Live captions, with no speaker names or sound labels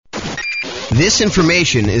This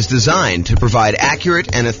information is designed to provide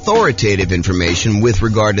accurate and authoritative information with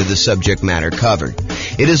regard to the subject matter covered.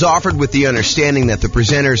 It is offered with the understanding that the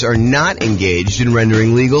presenters are not engaged in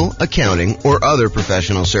rendering legal, accounting, or other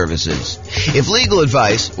professional services. If legal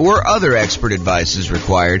advice or other expert advice is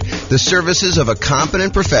required, the services of a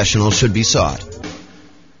competent professional should be sought.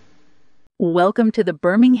 Welcome to the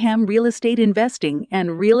Birmingham Real Estate Investing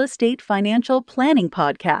and Real Estate Financial Planning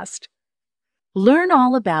Podcast. Learn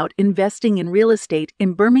all about investing in real estate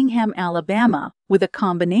in Birmingham, Alabama, with a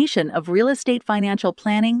combination of real estate financial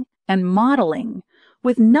planning and modeling,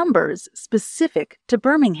 with numbers specific to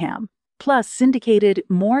Birmingham, plus syndicated,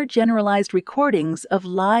 more generalized recordings of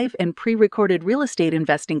live and pre-recorded real estate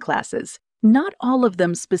investing classes, not all of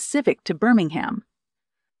them specific to Birmingham.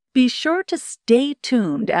 Be sure to stay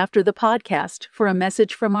tuned after the podcast for a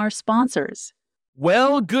message from our sponsors.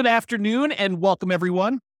 Well, good afternoon and welcome,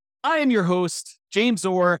 everyone. I am your host, James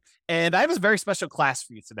Orr, and I have a very special class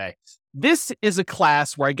for you today. This is a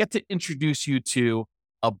class where I get to introduce you to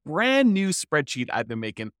a brand new spreadsheet I've been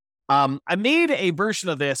making. I made a version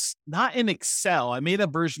of this, not in Excel. I made a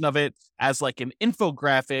version of it as like an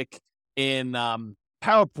infographic in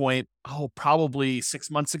PowerPoint, probably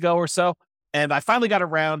 6 months ago or so. And I finally got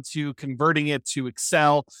around to converting it to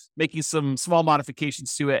Excel, making some small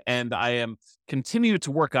modifications to it, and I am continuing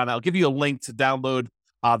to work on it. I'll give you a link to download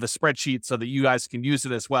the spreadsheet so that you guys can use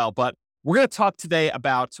it as well. But we're going to talk today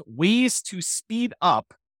about ways to speed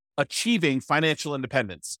up achieving financial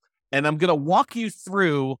independence. And I'm going to walk you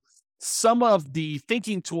through some of the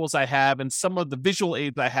thinking tools I have and some of the visual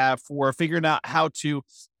aids I have for figuring out how to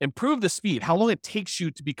improve the speed, how long it takes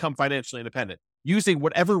you to become financially independent, using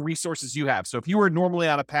whatever resources you have. So if you were normally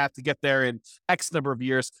on a path to get there in X number of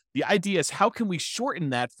years, the idea is how can we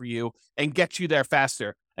shorten that for you and get you there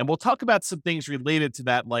faster? And we'll talk about some things related to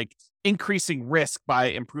that, like increasing risk by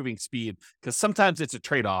improving speed, because sometimes it's a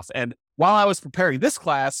trade-off. And while I was preparing this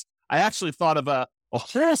class, I actually thought of a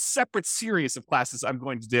whole separate series of classes I'm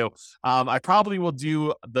going to do. I probably will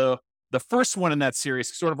do the first one in that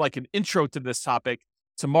series, sort of like an intro to this topic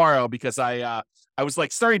tomorrow, because I was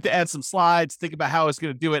like starting to add some slides, think about how I was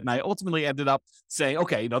going to do it. And I ultimately ended up saying,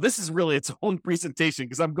 okay, this is really its own presentation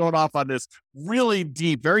because I'm going off on this really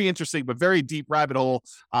deep, very interesting, but very deep rabbit hole.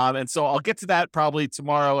 And so I'll get to that probably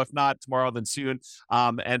tomorrow. If not tomorrow, then soon.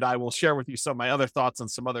 And I will share with you some of my other thoughts on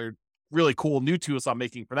some other really cool new tools I'm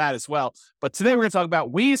making for that as well. But today we're going to talk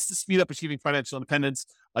about ways to speed up achieving financial independence,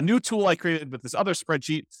 a new tool I created with this other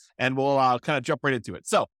spreadsheet, and we'll kind of jump right into it.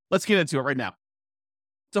 So let's get into it right now.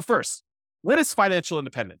 So first, what is financial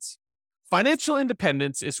independence? Financial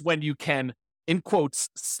independence is when you can, in quotes,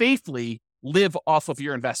 safely live off of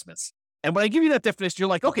your investments. And when I give you that definition, you're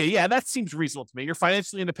like, okay, yeah, that seems reasonable to me. You're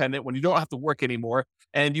financially independent when you don't have to work anymore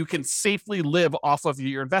and you can safely live off of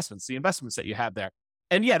your investments, the investments that you have there.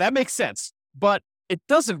 And yeah, that makes sense, but it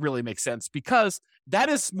doesn't really make sense because that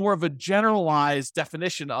is more of a generalized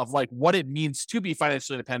definition of like what it means to be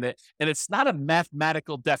financially independent. And it's not a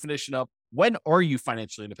mathematical definition of when are you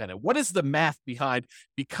financially independent? What is the math behind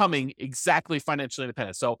becoming exactly financially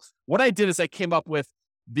independent? So what I did is I came up with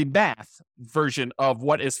the math version of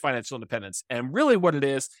what is financial independence. And really what it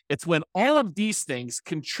is, it's when all of these things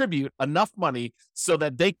contribute enough money so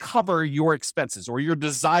that they cover your expenses or your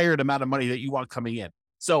desired amount of money that you want coming in.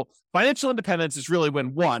 So financial independence is really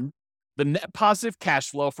when, one, the net positive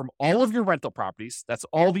cash flow from all of your rental properties, that's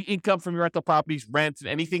all the income from your rental properties, rent, and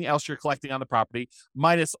anything else you're collecting on the property,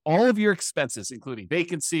 minus all of your expenses, including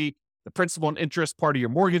vacancy, the principal and interest part of your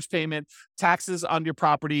mortgage payment, taxes on your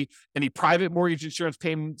property, any private mortgage insurance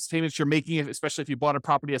payments you're making, especially if you bought a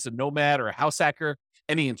property as a nomad or a house hacker,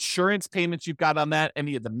 any insurance payments you've got on that,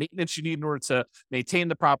 any of the maintenance you need in order to maintain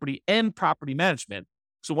the property, and property management.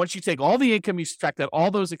 So once you take all the income, you subtract out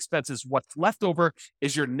all those expenses, what's left over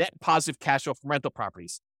is your net positive cash flow from rental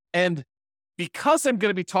properties. And because I'm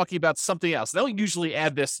going to be talking about something else, I don't usually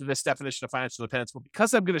add this to this definition of financial independence, but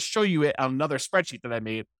because I'm going to show you it on another spreadsheet that I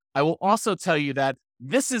made, I will also tell you that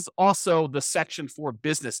this is also the section for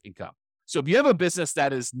business income. So if you have a business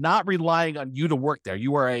that is not relying on you to work there,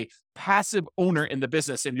 you are a passive owner in the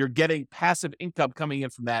business and you're getting passive income coming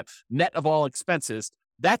in from that net of all expenses,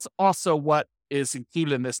 that's also what is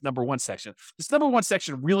included in this number one section. This number one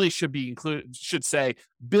section really should be included, should say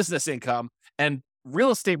business income, and real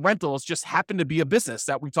estate rentals just happen to be a business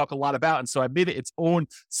that we talk a lot about. And so I made it its own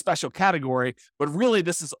special category, but really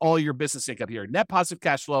this is all your business income here. Net positive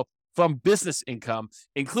cash flow from business income,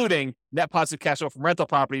 including net positive cash flow from rental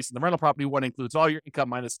properties. And the rental property one includes all your income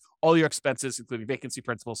minus all your expenses, including vacancy,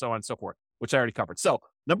 principal, so on and so forth, which I already covered. So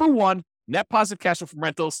number one, net positive cash flow from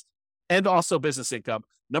rentals and also business income.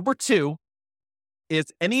 Number two, is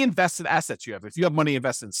any invested assets you have. If you have money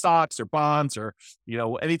invested in stocks or bonds or,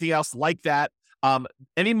 anything else like that,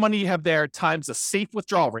 any money you have there times a safe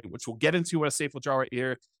withdrawal rate, which we'll get into what a safe withdrawal rate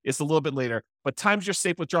here is a little bit later, but times your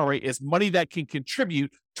safe withdrawal rate is money that can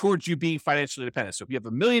contribute towards you being financially independent. So if you have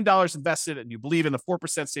 $1 million invested and you believe in a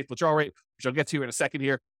 4% safe withdrawal rate, which I'll get to in a second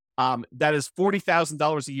here, that is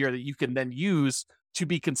 $40,000 a year that you can then use to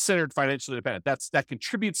be considered financially independent. That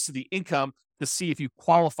contributes to the income to see if you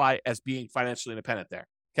qualify as being financially independent there.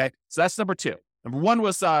 Okay. So that's number two. Number one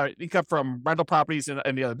was income from rental properties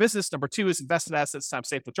and the other business. Number two is invested assets times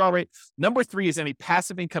safe withdrawal rate. Number three is any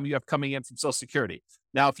passive income you have coming in from Social Security.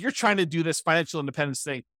 Now, if you're trying to do this financial independence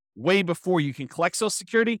thing way before you can collect Social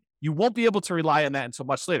Security, you won't be able to rely on that until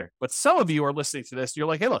much later. But some of you are listening to this, you're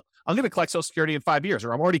like, hey, look, I'm going to collect Social Security in 5 years,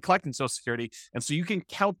 or I'm already collecting Social Security. And so you can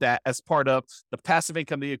count that as part of the passive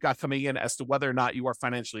income that you've got coming in as to whether or not you are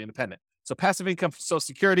financially independent. So passive income from Social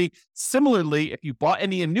Security. Similarly, if you bought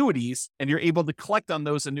any annuities and you're able to collect on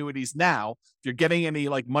those annuities now, if you're getting any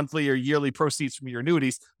like monthly or yearly proceeds from your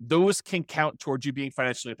annuities, those can count towards you being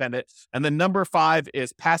financially independent. And then number five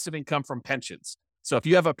is passive income from pensions. So if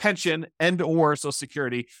you have a pension and or Social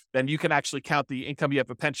Security, then you can actually count the income you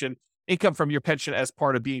have a pension, income from your pension as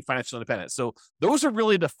part of being financially independent. So those are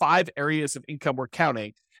really the 5 areas of income we're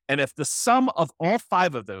counting. And if the sum of all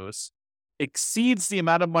 5 of those exceeds the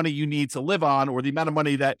amount of money you need to live on, or the amount of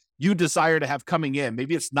money that you desire to have coming in,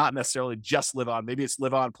 maybe it's not necessarily just live on, maybe it's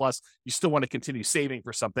live on plus you still want to continue saving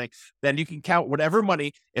for something, then you can count whatever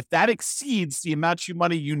money. If that exceeds the amount of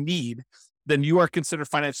money you need, then you are considered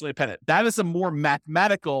financially independent. That is a more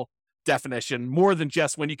mathematical definition, more than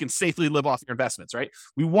just when you can safely live off your investments, right?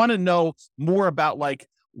 We want to know more about like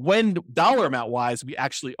when dollar amount wise, we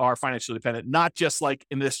actually are financially independent, not just like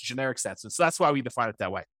in this generic sense. And so that's why we define it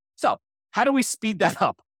that way. So how do we speed that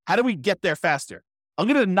up? How do we get there faster? I'm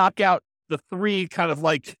going to knock out the 3 kind of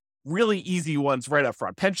like really easy ones right up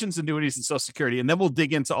front: pensions, annuities, and Social Security. And then we'll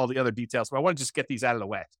dig into all the other details, but I want to just get these out of the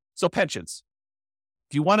way. So pensions.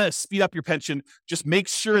 If you want to speed up your pension, just make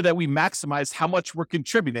sure that we maximize how much we're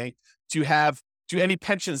contributing to any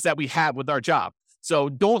pensions that we have with our job. So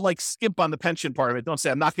don't like skimp on the pension part of it. Don't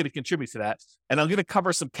say, I'm not going to contribute to that. And I'm going to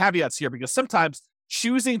cover some caveats here, because sometimes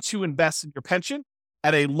choosing to invest in your pension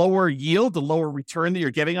at a lower yield, the lower return that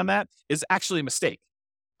you're getting on that, is actually a mistake.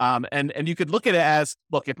 And you could look at it as,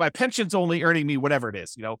 look, if my pension's only earning me whatever it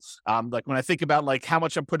is, like when I think about like how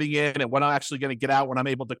much I'm putting in and what I'm actually going to get out when I'm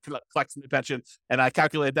able to collect from the pension, and I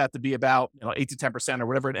calculate that to be about 8 to 10% or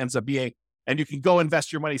whatever it ends up being, and you can go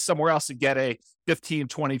invest your money somewhere else and get a 15,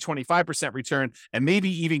 20, 25% return, and maybe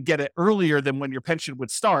even get it earlier than when your pension would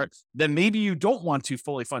start, then maybe you don't want to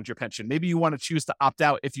fully fund your pension. Maybe you want to choose to opt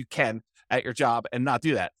out if you can at your job and not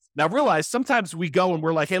do that. Now realize sometimes we go and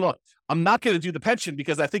we're like, hey, look, I'm not going to do the pension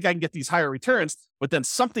because I think I can get these higher returns, but then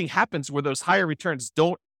something happens where those higher returns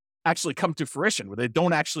don't actually come to fruition, where they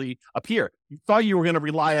don't actually appear. You thought you were going to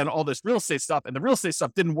rely on all this real estate stuff, and the real estate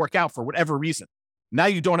stuff didn't work out for whatever reason. Now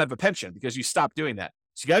you don't have a pension because you stopped doing that.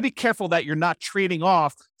 So you got to be careful that you're not trading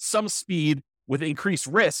off some speed with increased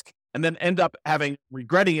risk and then end up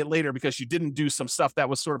regretting it later because you didn't do some stuff that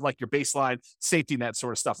was sort of like your baseline safety net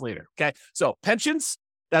sort of stuff later. Okay. So pensions,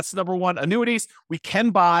 that's number one. Annuities, we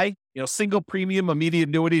can buy, single premium immediate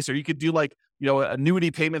annuities, or you could do like, annuity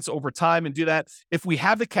payments over time and do that if we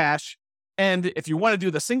have the cash. And if you want to do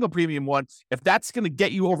the single premium one, if that's going to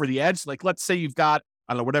get you over the edge, like let's say you've got,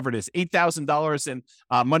 I don't know, whatever it is, $8,000 in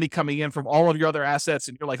money coming in from all of your other assets.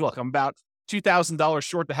 And you're like, look, I'm about $2,000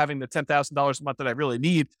 short to having the $10,000 a month that I really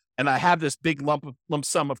need. And I have this big lump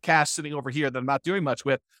sum of cash sitting over here that I'm not doing much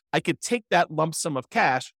with. I could take that lump sum of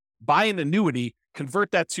cash, buy an annuity,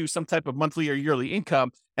 convert that to some type of monthly or yearly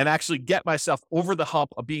income, and actually get myself over the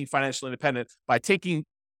hump of being financially independent by taking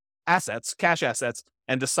assets, cash assets,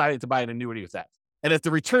 and deciding to buy an annuity with that. And if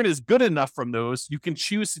the return is good enough from those, you can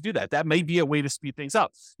choose to do that. That may be a way to speed things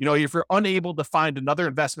up. If you're unable to find another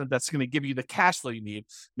investment that's going to give you the cash flow you need,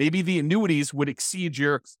 maybe the annuities would exceed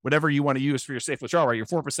your whatever you want to use for your safe withdrawal rate, your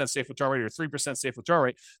 4% safe withdrawal rate or 3% safe withdrawal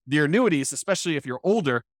rate. The annuities, especially if you're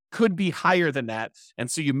older, could be higher than that.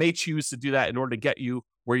 And so you may choose to do that in order to get you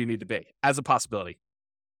where you need to be as a possibility.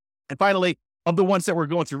 And finally, of the ones that we're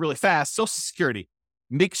going through really fast, Social Security.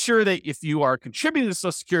 Make sure that if you are contributing to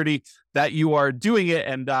Social Security, that you are doing it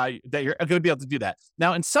and that you're going to be able to do that.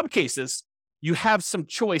 Now, in some cases, you have some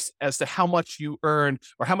choice as to how much you earn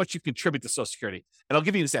or how much you contribute to Social Security. And I'll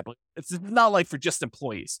give you an example. It's not like for just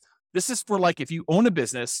employees. This is for like if you own a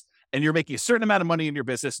business and you're making a certain amount of money in your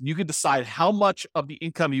business, and you can decide how much of the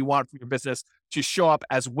income you want from your business to show up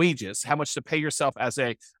as wages, how much to pay yourself as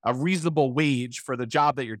a reasonable wage for the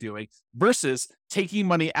job that you're doing versus taking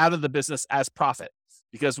money out of the business as profit.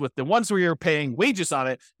 Because with the ones where you're paying wages on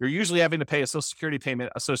it, you're usually having to pay a Social Security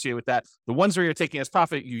payment associated with that. The ones where you're taking as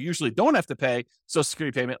profit, you usually don't have to pay Social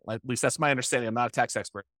Security payment. At least that's my understanding. I'm not a tax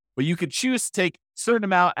expert. But you could choose to take a certain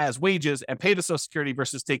amount as wages and pay the Social Security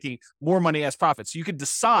versus taking more money as profit. So you could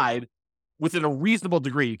decide within a reasonable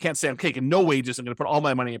degree. You can't say, I'm taking no wages, I'm going to put all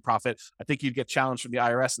my money in profit. I think you'd get challenged from the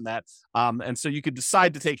IRS in that. And so you could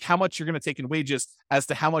decide to take how much you're going to take in wages as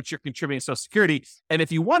to how much you're contributing to Social Security. And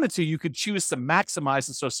if you wanted to, you could choose to maximize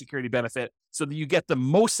the Social Security benefit so that you get the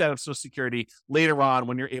most out of Social Security later on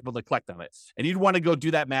when you're able to collect on it. And you'd want to go do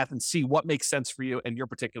that math and see what makes sense for you in your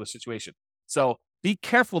particular situation. So be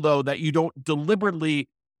careful, though, that you don't deliberately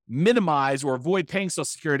minimize or avoid paying Social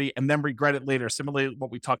Security and then regret it later. Similarly, what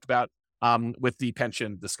we talked about with the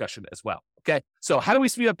pension discussion as well. Okay. So how do we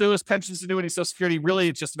speed up those pensions, annuities, Social Security? Really,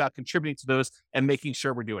 it's just about contributing to those and making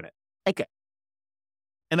sure we're doing it. Okay.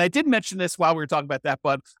 And I did mention this while we were talking about that,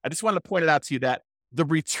 but I just wanted to point it out to you that the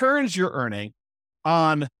returns you're earning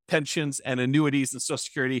on pensions and annuities and Social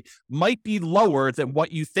Security might be lower than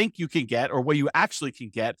what you think you can get or what you actually can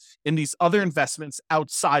get in these other investments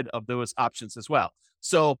outside of those options as well.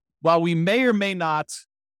 So while we may or may not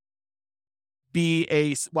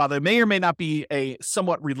while there may or may not be a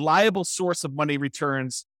somewhat reliable source of money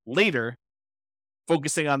returns later,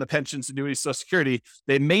 focusing on the pensions, annuities, Social Security,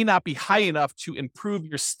 they may not be high enough to improve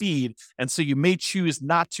your speed. And so you may choose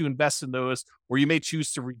not to invest in those, or you may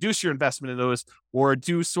choose to reduce your investment in those, or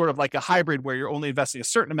do sort of like a hybrid where you're only investing a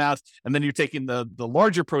certain amount, and then you're taking the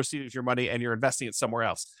larger proceeds of your money and you're investing it somewhere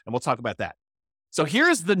else. And we'll talk about that. So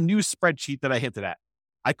here's the new spreadsheet that I hinted at.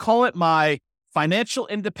 I call it my financial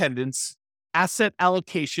independence, asset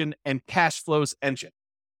allocation, and cash flows engine.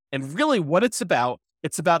 And really what it's about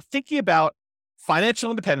thinking about financial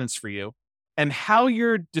independence for you and how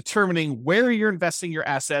you're determining where you're investing your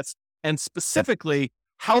assets, and specifically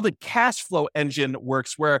how the cash flow engine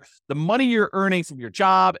works, where the money you're earning from your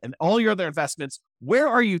job and all your other investments, where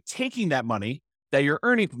are you taking that money that you're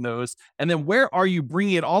earning from those? And then where are you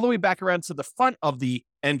bringing it all the way back around to the front of the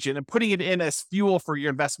engine and putting it in as fuel for your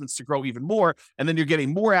investments to grow even more? And then you're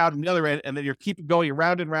getting more out on the other end, and then you're keeping going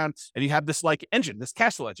around and around, and you have this like engine, this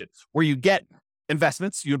cash flow engine, where you get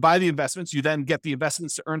investments, you buy the investments, you then get the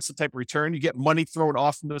investments to earn some type of return, you get money thrown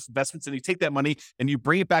off from those investments, and you take that money and you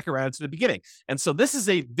bring it back around to the beginning. And so this is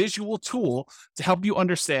a visual tool to help you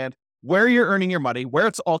understand where you're earning your money, where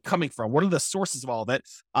it's all coming from, what are the sources of all of it,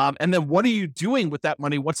 and then what are you doing with that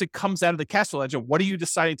money once it comes out of the cash flow engine? What are you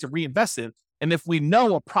deciding to reinvest in? And if we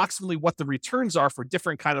know approximately what the returns are for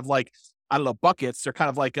different kind of like, I don't know, buckets, they're kind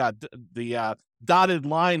of like the dotted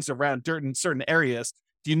lines around certain areas.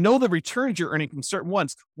 Do you know the returns you're earning from certain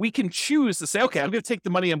ones? We can choose to say, okay, I'm going to take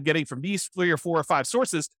the money I'm getting from these 3 or 4 or 5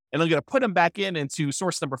 sources, and I'm going to put them back into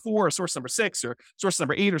source number 4 or source number 6 or source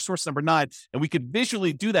number 8 or source number 9. And we could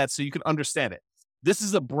visually do that so you can understand it. This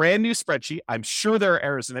is a brand new spreadsheet. I'm sure there are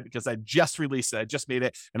errors in it because I just released it. I just made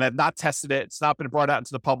it and I've not tested it. It's not been brought out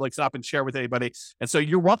into the public. It's not been shared with anybody. And so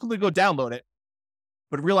you're welcome to go download it,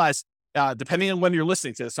 but realize, depending on when you're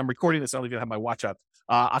listening to this, I'm recording this. I don't even have my watch up.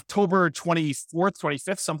 October 24th,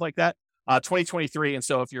 25th, something like that, 2023. And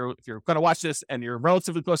so if you're going to watch this and you're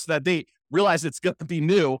relatively close to that date, realize it's going to be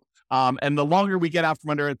new. And the longer we get out from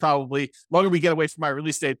under it, probably longer we get away from my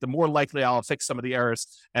release date, the more likely I'll fix some of the errors,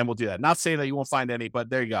 and we'll do that. Not saying that you won't find any, but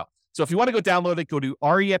there you go. So if you want to go download it, go to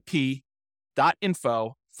refp.info/FIAACFE.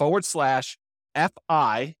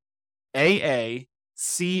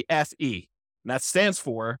 And that stands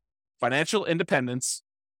for Financial Independence,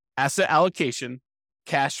 Asset Allocation,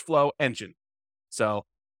 Cash Flow Engine. So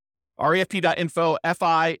refp.info,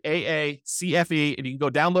 FIAACFE, and you can go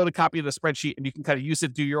download a copy of the spreadsheet and you can kind of use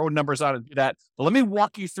it, do your own numbers on it, and do that. But let me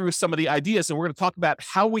walk you through some of the ideas, and we're going to talk about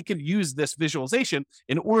how we can use this visualization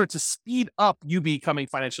in order to speed up you becoming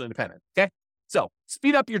financially independent. Okay. So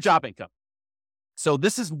speed up your job income. So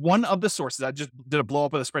this is one of the sources. I just did a blow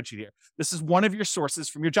up of the spreadsheet here. This is one of your sources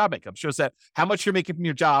from your job income. It shows that how much you're making from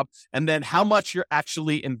your job and then how much you're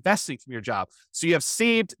actually investing from your job. So you have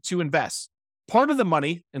saved to invest. Part of the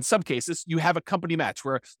money, in some cases, you have a company match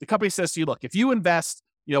where the company says to you, look, if you invest,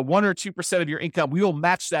 1 or 2% of your income, we will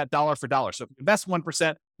match that dollar for dollar. So if you invest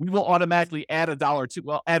 1%, we will automatically add add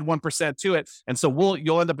 1% to it. And so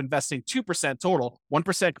you'll end up investing 2% total,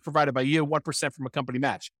 1% provided by you, 1% from a company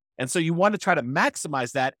match. And so you want to try to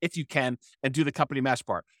maximize that if you can and do the company match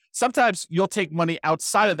part. Sometimes you'll take money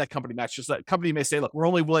outside of that company match. Just that company may say, look, we're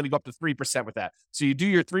only willing to go up to 3% with that. So you do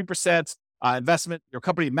your 3% investment, your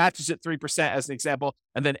company matches it 3% as an example.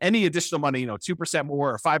 And then any additional money, 2%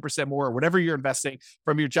 more or 5% more or whatever you're investing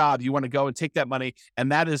from your job, you want to go and take that money.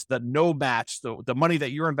 And that is the no match, the money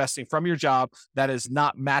that you're investing from your job that is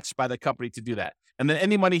not matched by the company to do that. And then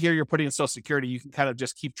any money here you're putting in Social Security, you can kind of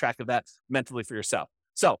just keep track of that mentally for yourself.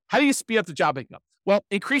 So how do you speed up the job income? Well,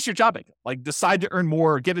 increase your job income. Like decide to earn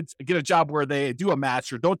more, or get a job where they do a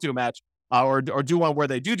match or don't do a match, or do one where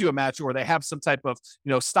they do a match, or they have some type of,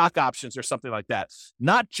 stock options or something like that.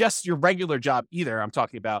 Not just your regular job either.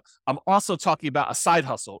 I'm also talking about a side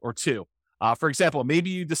hustle or two. For example,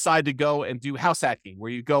 maybe you decide to go and do house hacking,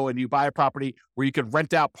 where you go and you buy a property where you could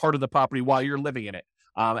rent out part of the property while you're living in it.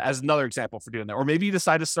 As another example for doing that. Or maybe you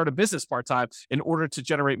decide to start a business part-time in order to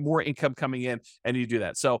generate more income coming in, and you do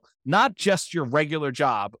that. So not just your regular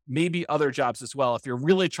job, maybe other jobs as well. If you're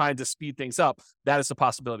really trying to speed things up, that is a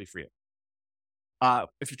possibility for you.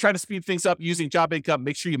 If you're trying to speed things up using job income,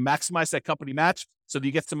 make sure you maximize that company match so that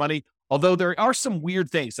you get some money. Although there are some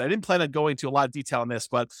weird things. I didn't plan on going into a lot of detail on this,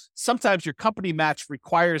 but sometimes your company match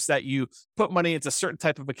requires that you put money into certain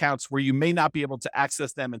type of accounts where you may not be able to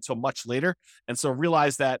access them until much later. And so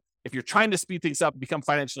realize that if you're trying to speed things up, become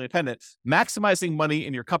financially independent, maximizing money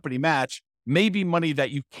in your company match may be money that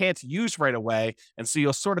you can't use right away. And so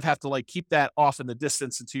you'll sort of have to keep that off in the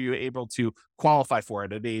distance until you're able to qualify for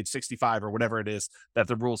it at age 65 or whatever it is that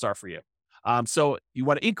the rules are for you. So you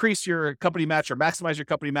want to increase your company match or maximize your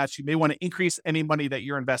company match. You may want to increase any money that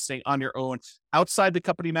you're investing on your own outside the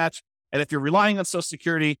company match. And if you're relying on Social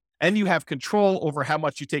Security and you have control over how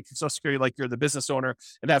much you take from Social Security, like you're the business owner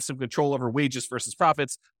and have some control over wages versus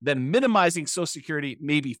profits, then minimizing Social Security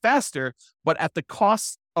may be faster, but at the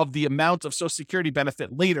cost of the amount of Social Security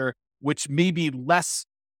benefit later, which may be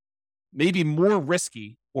more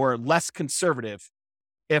risky or less conservative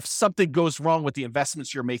if something goes wrong with the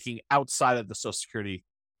investments you're making outside of the Social Security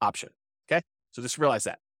option. Okay. So just realize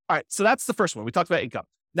that. All right. So that's the first one. We talked about income.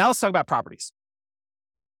 Now let's talk about properties.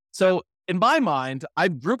 So in my mind,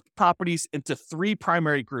 I've grouped properties into three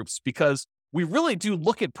primary groups because we really do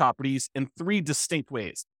look at properties in three distinct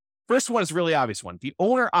ways. First one is a really obvious one, the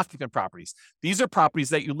owner-occupant properties. These are properties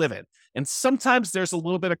that you live in. And sometimes there's a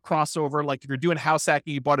little bit of crossover. Like if you're doing house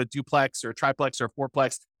hacking, you bought a duplex or a triplex or a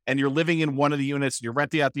fourplex, and you're living in one of the units and you're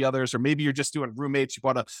renting out the others, or maybe you're just doing roommates. You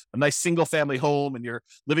bought a nice single family home and you're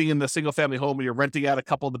living in the single family home and you're renting out a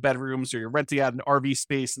couple of the bedrooms, or you're renting out an RV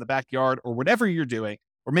space in the backyard, or whatever you're doing.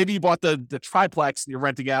 Or maybe you bought the triplex and you're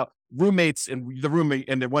renting out roommates and the roommate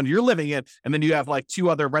and the one you're living in. And then you have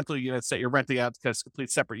two other rental units that you're renting out as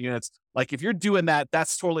complete separate units. Like if you're doing that,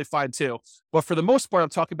 that's totally fine too. But for the most part, I'm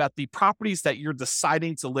talking about the properties that you're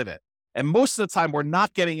deciding to live in. And most of the time, we're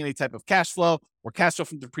not getting any type of cash flow or cash flow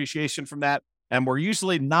from depreciation from that. And we're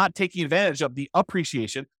usually not taking advantage of the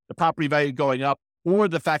appreciation, the property value going up, or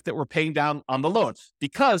the fact that we're paying down on the loan,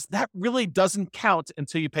 because that really doesn't count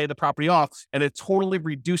until you pay the property off, and it totally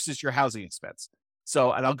reduces your housing expense.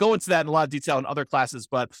 So, and I'll go into that in a lot of detail in other classes,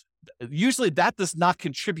 but usually that does not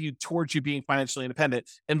contribute towards you being financially independent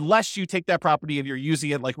unless you take that property and you're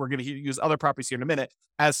using it, like we're going to use other properties here in a minute,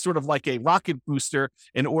 as sort of like a rocket booster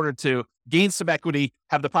in order to gain some equity,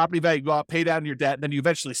 have the property value go up, pay down your debt, and then you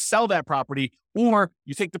eventually sell that property, or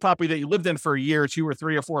you take the property that you lived in for a year or two or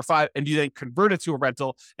three or four or five, and you then convert it to a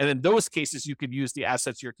rental. And in those cases, you could use the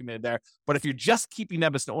assets you're committed there. But if you're just keeping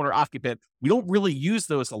them as an owner occupant, we don't really use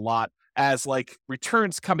those a lot as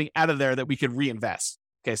returns coming out of there that we could reinvest.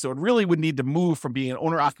 Okay, so it really would need to move from being an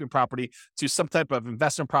owner-occupant property to some type of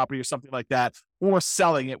investment property or something like that, or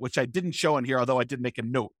selling it, which I didn't show in here, although I did make a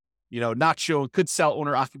note. Not shown, could sell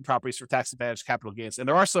owner-occupant properties for tax-advantaged capital gains. And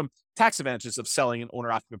there are some tax advantages of selling an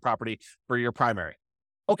owner-occupant property for your primary.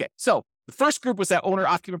 Okay, so the first group was that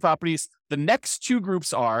owner-occupant properties. The next two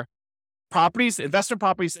groups are properties, investment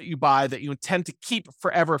properties that you buy that you intend to keep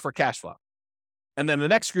forever for cash flow. And then the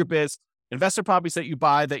next group is investment properties that you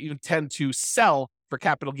buy that you intend to sell for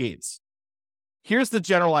capital gains. Here's the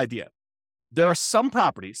general idea. There are some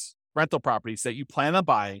properties, rental properties, that you plan on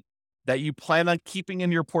buying, that you plan on keeping in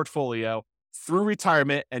your portfolio through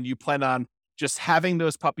retirement, and you plan on just having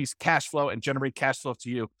those puppies cash flow and generate cash flow to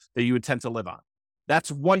you that you intend to live on. That's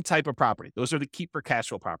one type of property. Those are the keep for cash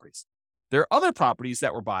flow properties. There are other properties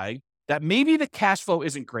that we're buying that maybe the cash flow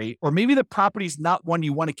isn't great, or maybe the property is not one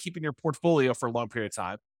you want to keep in your portfolio for a long period of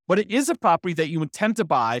time, but it is a property that you intend to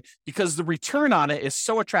buy because the return on it is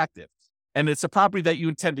so attractive. And it's a property that you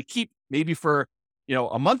intend to keep maybe for,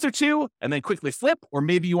 a month or two and then quickly flip, or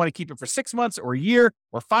maybe you want to keep it for 6 months or a year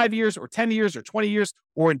or 5 years or 10 years or 20 years,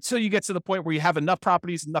 or until you get to the point where you have enough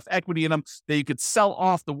properties, enough equity in them that you could sell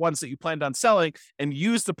off the ones that you planned on selling and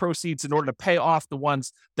use the proceeds in order to pay off the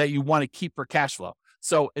ones that you want to keep for cash flow.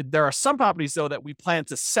 So there are some properties, though, that we plan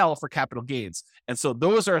to sell for capital gains. And so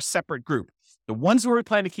those are a separate group. The ones where we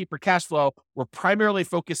plan to keep for cash flow, we're primarily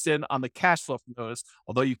focused in on the cash flow from those,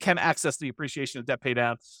 although you can access the appreciation of debt pay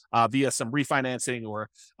down via some refinancing or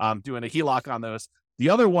doing a HELOC on those. The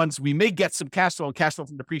other ones, we may get some cash flow and cash flow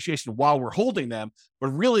from depreciation while we're holding them, but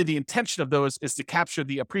really the intention of those is to capture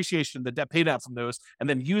the appreciation, the debt pay down from those, and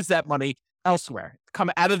then use that money elsewhere, come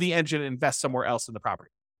out of the engine and invest somewhere else in the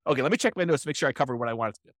property. Okay, let me check my notes to make sure I covered what I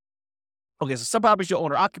wanted to do. Okay, so some properties you'll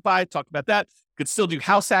own or occupy, talked about that. You could still do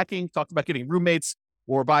house hacking, talked about getting roommates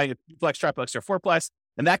or buying a duplex, triplex, or fourplex.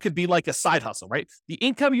 And that could be like a side hustle, right? The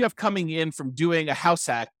income you have coming in from doing a house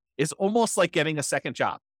hack is almost like getting a second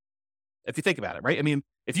job. If you think about it, right? I mean,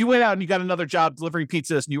 if you went out and you got another job delivering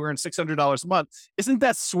pizzas and you earn $600 a month, isn't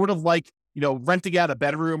that sort of like, renting out a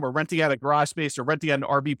bedroom or renting out a garage space or renting out an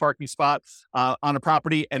RV parking spot on a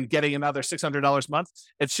property and getting another $600 a month?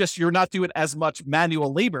 It's just you're not doing as much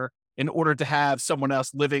manual labor in order to have someone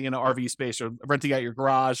else living in an RV space or renting out your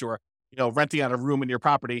garage or, renting out a room in your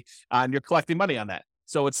property and you're collecting money on that.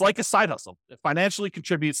 So it's like a side hustle. It financially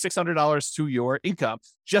contributes $600 to your income,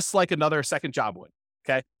 just like another second job would.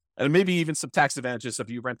 Okay. And maybe even some tax advantages of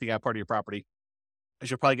you renting out part of your property, as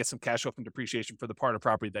you'll probably get some cash flow from depreciation for the part of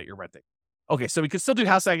property that you're renting. Okay, so we could still do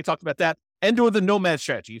house hacking, talked about that, and or the nomad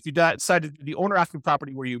strategy. If you decide to do the owner-occupant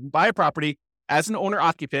property where you buy a property as an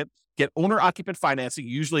owner-occupant, get owner-occupant financing,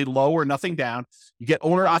 usually low or nothing down. You get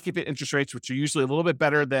owner-occupant interest rates, which are usually a little bit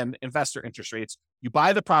better than investor interest rates. You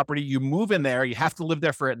buy the property, you move in there, you have to live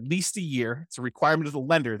there for at least a year. It's a requirement of the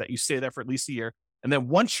lender that you stay there for at least a year. And then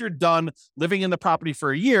once you're done living in the property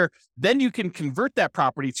for a year, then you can convert that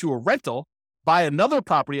property to a rental, buy another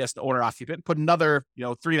property as the owner occupant, put another,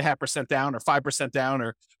 3.5% down or 5% down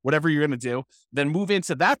or whatever you're going to do, then move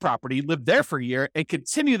into that property, live there for a year and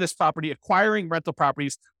continue this property, acquiring rental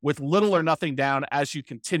properties with little or nothing down as you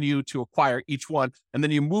continue to acquire each one. And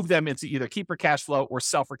then you move them into either keeper cash flow or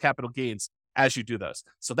sell for capital gains as you do those.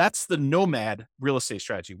 So that's the nomad real estate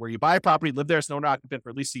strategy, where you buy a property, live there as an owner occupant for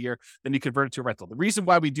at least a year, then you convert it to a rental. The reason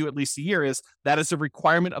why we do at least a year is that is a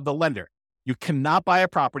requirement of the lender. You cannot buy a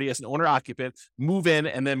property as an owner occupant, move in,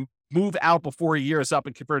 and then move out before a year is up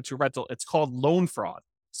and convert it to a rental. It's called loan fraud.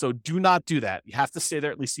 So do not do that. You have to stay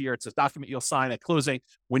there at least a year. It's a document you'll sign at closing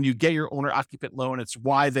when you get your owner occupant loan. It's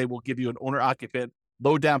why they will give you an owner occupant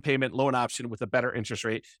low down payment loan option with a better interest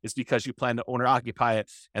rate, is because you plan to owner occupy it.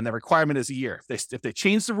 And the requirement is a year. If they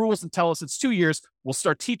change the rules and tell us it's 2 years, we'll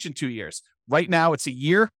start teaching 2 years. Right now it's a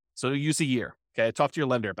year. So use a year. Okay. Talk to your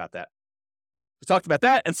lender about that. We talked about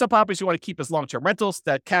that. And some properties you want to keep as long-term rentals.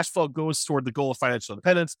 That cash flow goes toward the goal of financial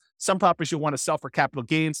independence. Some properties you'll want to sell for capital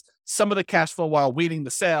gains. Some of the cash flow while waiting the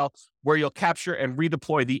sale, where you'll capture and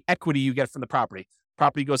redeploy the equity you get from the property.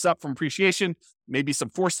 Property goes up from appreciation, maybe some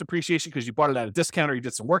forced appreciation because you bought it at a discount or you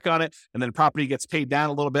did some work on it. And then property gets paid down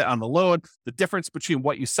a little bit on the loan. The difference between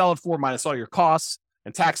what you sell it for minus all your costs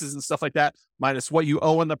and taxes and stuff like that, minus what you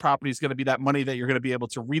owe on the property, is going to be that money that you're going to be able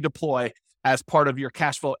to redeploy as part of your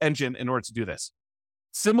cash flow engine in order to do this.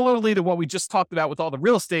 Similarly to what we just talked about with all the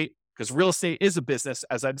real estate, because real estate is a business,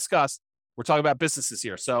 as I discussed, we're talking about businesses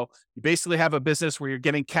here. So you basically have a business where you're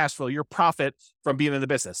getting cash flow, your profit from being in the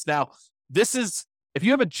business. Now, this is, if you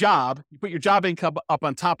have a job, you put your job income up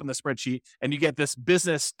on top in the spreadsheet and you get this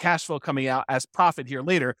business cash flow coming out as profit here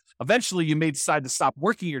later. Eventually, you may decide to stop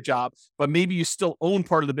working your job, but maybe you still own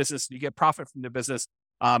part of the business and you get profit from the business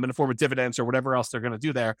in the form of dividends or whatever else they're going to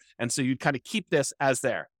do there. And so you kind of keep this as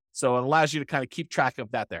there. So it allows you to kind of keep track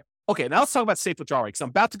of that there. Okay, now let's talk about safe withdrawal rate, because I'm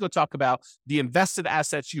about to go talk about the invested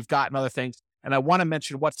assets you've got and other things. And I want to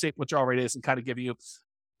mention what safe withdrawal rate is and kind of give you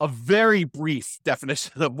a very brief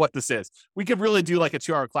definition of what this is. We could really do like a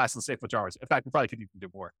 2-hour class on safe withdrawal rates. In fact, we probably could even do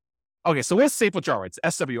more. Okay, so where's safe withdrawal rates?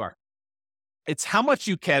 SWR. It's how much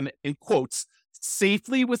you can, in quotes,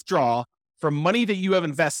 safely withdraw from money that you have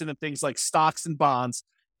invested in things like stocks and bonds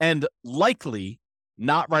and likely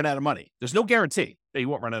not run out of money. There's no guarantee that you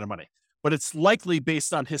won't run out of money, but it's likely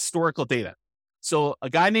based on historical data. So a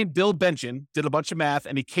guy named Bill Bengen did a bunch of math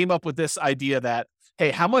and he came up with this idea that, hey,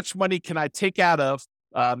 how much money can I take out of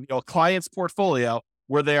a client's portfolio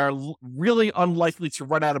where they are really unlikely to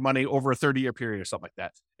run out of money over a 30-year period or something like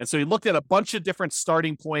that. And so he looked at a bunch of different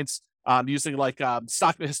starting points using like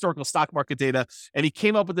historical stock market data, and he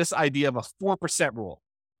came up with this idea of a 4% rule.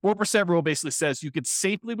 4% rule basically says you could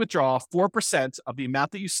safely withdraw 4% of the amount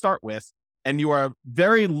that you start with, and you are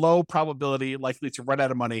very low probability likely to run out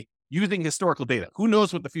of money using historical data. Who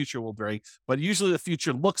knows what the future will bring, but usually the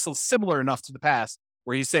future looks similar enough to the past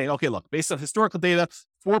where he's saying, okay, look, based on historical data,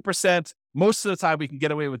 4%, most of the time we can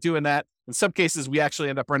get away with doing that. In some cases, we actually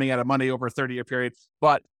end up running out of money over a 30-year period,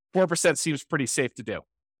 but 4% seems pretty safe to do.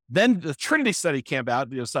 Then the Trinity study came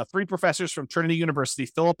out. It was 3 professors from Trinity University,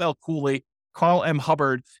 Philip L. Cooley Carl M.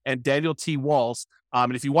 Hubbard and Daniel T. Walls.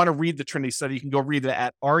 And if you want to read the Trinity study, you can go read it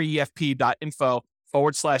at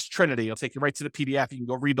refp.info/Trinity. It'll take you right to the PDF. You can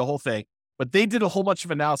go read the whole thing. But they did a whole bunch of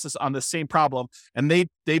analysis on the same problem. And they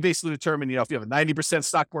basically determined, if you have a 90%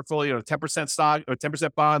 stock portfolio, or 10% stock, or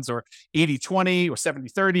 10% bonds, or 80-20, or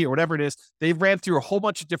 70-30, or whatever it is, they ran through a whole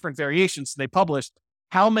bunch of different variations. And they published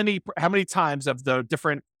how many times of the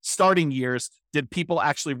different starting years did people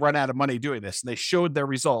actually run out of money doing this? And they showed their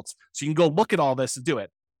results. So you can go look at all this and do it.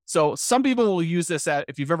 So some people will use this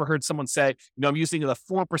if you've ever heard someone say, I'm using the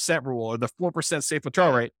 4% rule or the 4% safe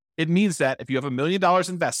withdrawal rate. It means that if you have $1 million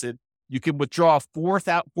invested, you can withdraw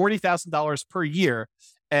 $40,000 per year,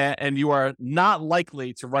 and you are not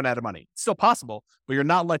likely to run out of money. It's still possible, but you're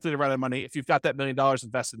not likely to run out of money if you've got that $1 million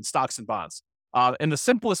invested in stocks and bonds. In the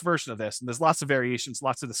simplest version of this, and there's lots of variations,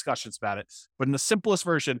 lots of discussions about it, but in the simplest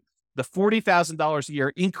version, the $40,000 a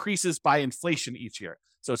year increases by inflation each year.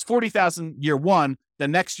 So it's $40,000 year one, the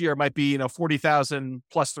next year might be, $40,000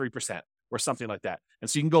 plus 3% or something like that. And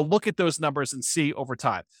so you can go look at those numbers and see over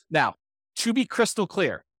time. Now, to be crystal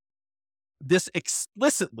clear, this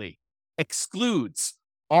explicitly excludes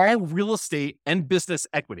all real estate and business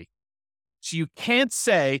equity. So you can't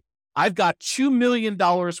say, I've got $2 million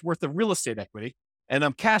worth of real estate equity and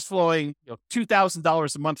I'm cash flowing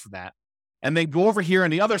 $2,000 a month for that. And then go over here on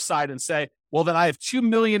the other side and say, well, then I have $2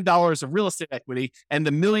 million of real estate equity and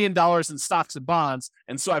the $1 million in stocks and bonds.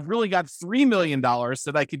 And so I've really got $3 million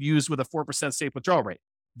that I could use with a 4% safe withdrawal rate.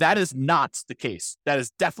 That is not the case. That is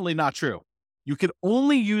definitely not true. You can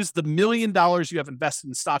only use the $1 million you have invested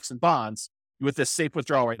in stocks and bonds with this safe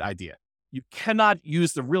withdrawal rate idea. You cannot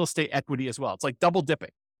use the real estate equity as well. It's like double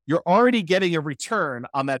dipping. You're already getting a return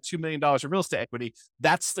on that $2 million of real estate equity.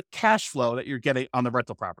 That's the cash flow that you're getting on the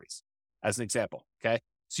rental properties, as an example. Okay.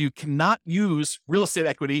 So you cannot use real estate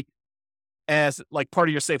equity as like part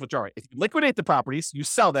of your safe withdrawal rate. If you liquidate the properties, you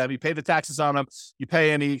sell them, you pay the taxes on them, you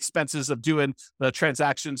pay any expenses of doing the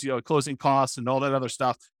transactions, closing costs and all that other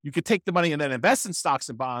stuff. You could take the money and then invest in stocks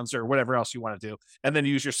and bonds or whatever else you want to do, and then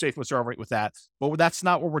use your safe withdrawal rate with that. But that's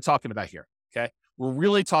not what we're talking about here. Okay. We're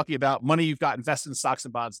really talking about money you've got invested in stocks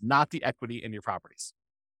and bonds, not the equity in your properties.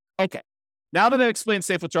 Okay. Now that I explained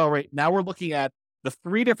safe withdrawal rate, now we're looking at the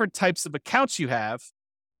 3 different types of accounts you have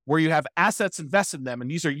where you have assets invested in them.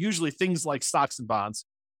 And these are usually things like stocks and bonds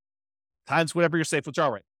times whatever your safe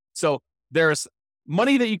withdrawal rate. So there's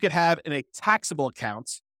money that you could have in a taxable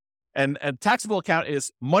account. And a taxable account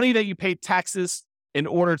is money that you pay taxes in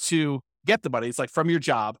order to get the money. It's like from your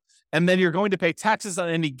job. And then you're going to pay taxes on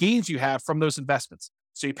any gains you have from those investments.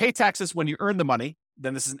 So you pay taxes when you earn the money.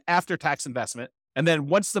 Then this is an after-tax investment. And then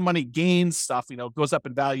once the money gains stuff, goes up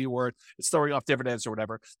in value or it's throwing off dividends or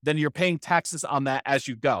whatever, then you're paying taxes on that as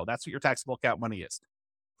you go. That's what your taxable account money is.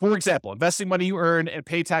 For example, investing money you earn and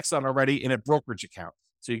pay tax on already in a brokerage account.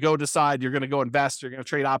 So you go decide you're going to go invest, you're going to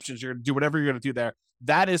trade options, you're going to do whatever you're going to do there.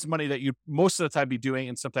 That is money that you most of the time be doing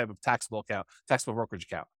in some type of taxable account, taxable brokerage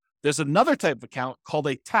account. There's another type of account called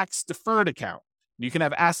a tax deferred account. You can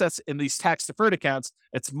have assets in these tax deferred accounts.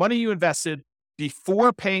 It's money you invested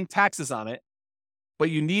before paying taxes on it,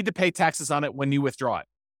 but you need to pay taxes on it when you withdraw it.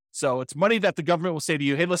 So it's money that the government will say to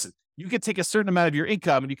you, hey, listen, you could take a certain amount of your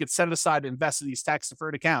income and you could set it aside to invest in these tax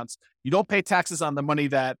deferred accounts. You don't pay taxes on the money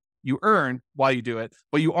that you earn while you do it,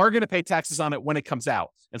 but you are going to pay taxes on it when it comes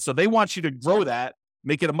out. And so they want you to grow that,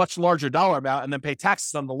 make it a much larger dollar amount, and then pay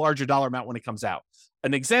taxes on the larger dollar amount when it comes out.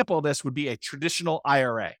 An example of this would be a traditional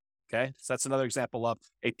IRA. Okay. So that's another example of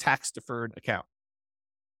a tax deferred account.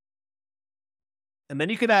 And then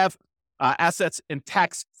you could have assets in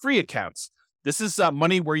tax-free accounts. This is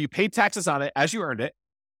money where you pay taxes on it as you earned it,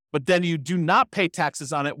 but then you do not pay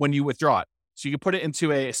taxes on it when you withdraw it. So you can put it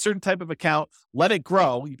into a certain type of account, let it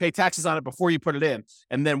grow. You pay taxes on it before you put it in.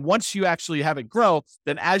 And then once you actually have it grow,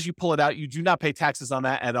 then as you pull it out, you do not pay taxes on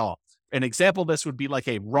that at all. An example of this would be like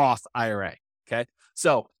a Roth IRA. Okay.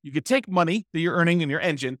 So you could take money that you're earning in your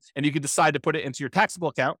engine and you could decide to put it into your taxable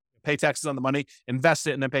account, pay taxes on the money, invest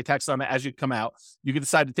it, and then pay taxes on it as you come out. You can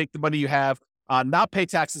decide to take the money you have, not pay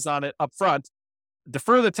taxes on it up front,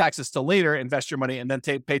 defer the taxes till later, invest your money, and then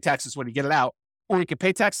pay taxes when you get it out. Or you can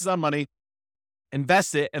pay taxes on money,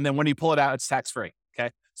 invest it, and then when you pull it out, it's tax-free.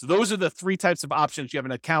 Okay. So those are the 3 types of options. You have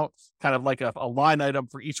an account, kind of like a line item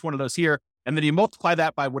for each one of those here. And then you multiply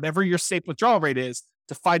that by whatever your safe withdrawal rate is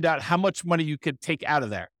to find out how much money you could take out of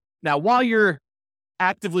there. Now, while you're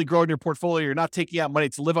actively growing your portfolio, you're not taking out money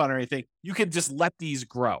to live on or anything, you can just let these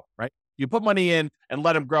grow, right? You put money in and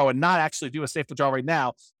let them grow and not actually do a safe withdrawal right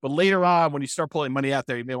now. But later on, when you start pulling money out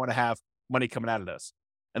there, you may want to have money coming out of those.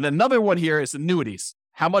 And then another one here is annuities.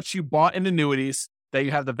 How much you bought in annuities that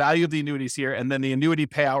you have the value of the annuities here, and then the annuity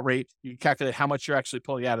payout rate, you can calculate how much you're actually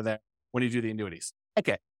pulling out of there when you do the annuities.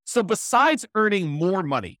 Okay, so besides earning more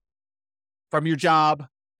money from your job,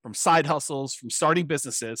 from side hustles, from starting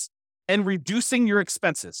businesses, and reducing your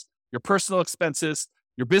expenses, your personal expenses,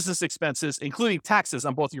 your business expenses, including taxes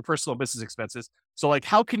on both your personal and business expenses. So like,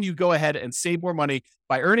 how can you go ahead and save more money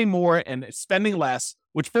by earning more and spending less,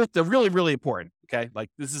 which both are really, really important. Okay. Like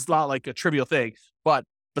this is not like a trivial thing, but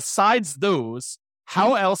besides those,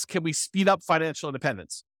 how else can we speed up financial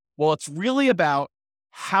independence? Well, it's really about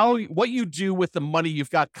what you do with the money you've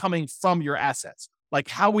got coming from your assets, like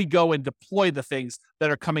how we go and deploy the things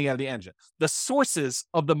that are coming out of the engine, the sources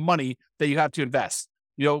of the money that you have to invest.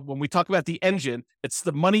 You know, when we talk about the engine, it's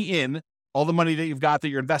the money in, all the money that you've got that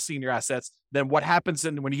you're investing in your assets. Then what happens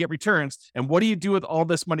when you get returns, and what do you do with all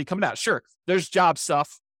this money coming out? Sure, there's job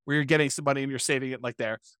stuff where you're getting some money and you're saving it like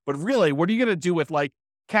there. But really, what are you going to do with like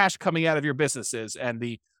cash coming out of your businesses and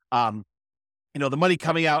the money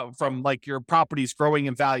coming out from like your properties growing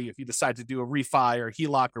in value if you decide to do a refi or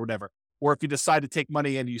HELOC or whatever, or if you decide to take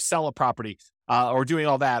money and you sell a property or doing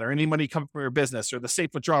all that, or any money coming from your business or the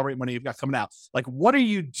safe withdrawal rate money you've got coming out. Like, what are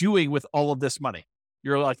you doing with all of this money?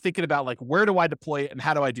 You're like thinking about like, where do I deploy it and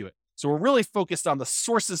how do I do it? So we're really focused on the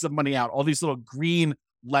sources of money out, all these little green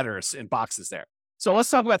letters in boxes there. So let's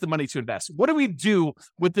talk about the money to invest. What do we do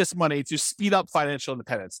with this money to speed up financial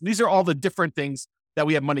independence? And these are all the different things that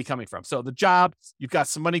we have money coming from. So the job, you've got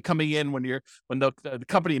some money coming in when the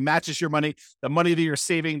company matches your money, the money that you're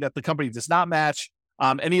saving that the company does not match.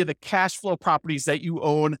 Any of the cash flow properties that you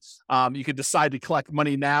own, you could decide to collect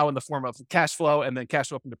money now in the form of cash flow and then cash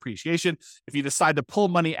flow from depreciation. If you decide to pull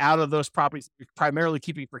money out of those properties, you're primarily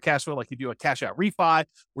keeping for cash flow, like you do a cash out refi,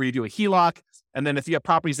 where you do a HELOC. And then if you have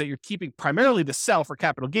properties that you're keeping primarily to sell for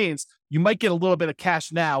capital gains, you might get a little bit of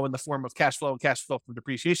cash now in the form of cash flow and cash flow from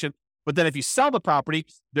depreciation. But then if you sell the property,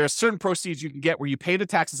 there are certain proceeds you can get where you pay the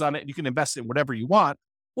taxes on it and you can invest in whatever you want.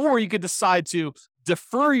 Or you could decide to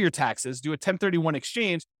defer your taxes, do a 1031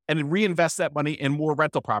 exchange, and then reinvest that money in more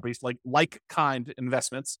rental properties, like kind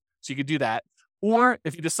investments. So you could do that. Or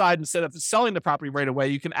if you decide instead of selling the property right away,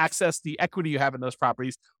 you can access the equity you have in those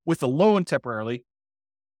properties with a loan temporarily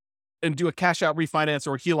and do a cash out refinance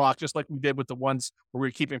or HELOC, just like we did with the ones where we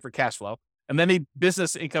were keeping for cash flow. And then any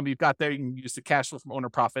business income you've got there, you can use the cash flow from owner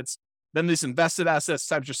profits. Then these invested assets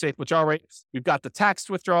times your safe withdrawal rate. We've got the tax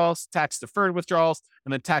withdrawals, tax deferred withdrawals,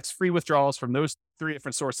 and then tax-free withdrawals from those three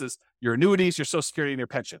different sources: your annuities, your Social Security, and your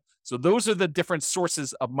pension. So those are the different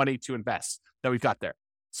sources of money to invest that we've got there.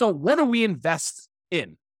 So what do we invest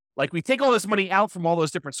in? Like, we take all this money out from all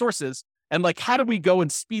those different sources, and like, how do we go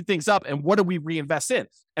and speed things up, and what do we reinvest in?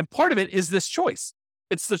 And part of it is this choice.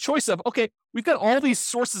 It's the choice of, okay, we've got all these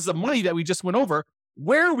sources of money that we just went over.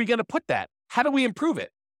 Where are we going to put that? How do we improve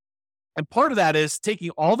it? And part of that is taking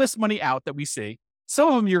all this money out that we see. Some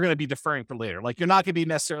of them you're going to be deferring for later. Like, you're not going to be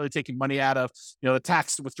necessarily taking money out of, the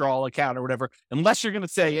tax withdrawal account or whatever, unless you're going to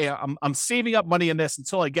say, hey, I'm saving up money in this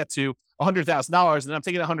until I get to $100,000, and then I'm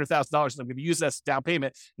taking $100,000 and I'm going to use that as down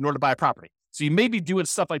payment in order to buy a property. So you may be doing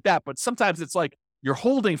stuff like that, but sometimes it's like you're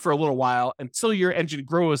holding for a little while until your engine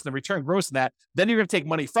grows and the return grows in that. Then you're going to take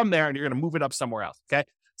money from there and you're going to move it up somewhere else. Okay.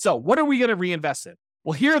 So what are we going to reinvest in?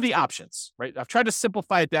 Well, here are the options, right? I've tried to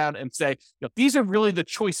simplify it down and say, these are really the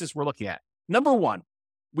choices we're looking at. Number one,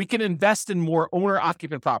 we can invest in more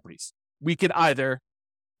owner-occupant properties. We could either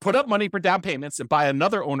put up money for down payments and buy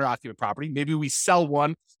another owner-occupant property. Maybe we sell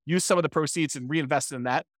one, use some of the proceeds and reinvest in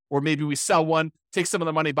that. Or maybe we sell one, take some of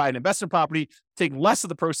the money, buy an investment property, take less of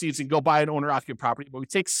the proceeds and go buy an owner-occupant property. But we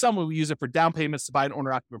take some and we use it for down payments to buy an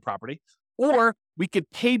owner-occupant property. Or we could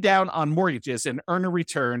pay down on mortgages and earn a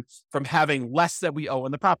return from having less that we owe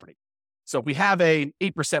on the property. So if we have an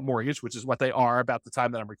 8% mortgage, which is what they are about the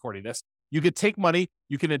time that I'm recording this, you could take money,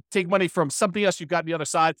 from something else you've got on the other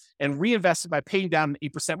side and reinvest it by paying down an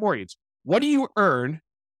 8% mortgage. What do you earn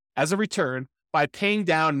as a return by paying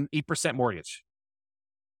down an 8% mortgage?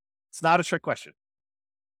 It's not a trick question.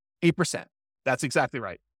 8%. That's exactly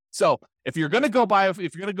right. So if you're going to go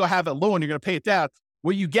have a loan, you're going to pay it down,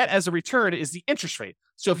 what you get as a return is the interest rate.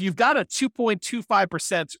 So if you've got a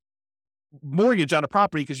 2.25% mortgage on a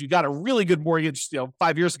property because you got a really good mortgage,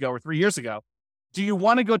 5 years ago or 3 years ago, do you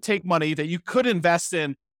want to go take money that you could invest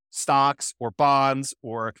in stocks or bonds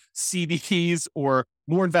or CDs or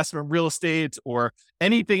more investment in real estate or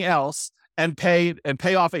anything else and pay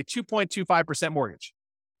off a 2.25% mortgage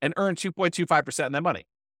and earn 2.25% on that money?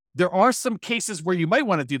 There are some cases where you might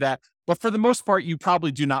want to do that, but for the most part, you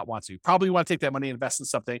probably do not want to. You probably want to take that money and invest in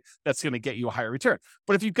something that's going to get you a higher return.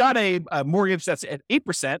 But if you've got a mortgage that's at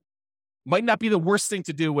 8%, might not be the worst thing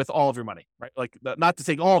to do with all of your money, right? Like not to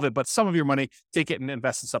take all of it, but some of your money, take it and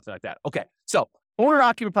invest in something like that. Okay. So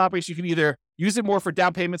owner-occupied properties, you can either use it more for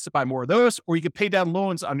down payments to buy more of those, or you can pay down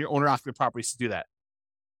loans on your owner-occupied properties to do that.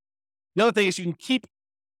 The other thing is you can keep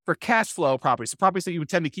for cash flow properties, the properties that you would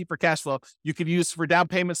tend to keep for cash flow, you could use for down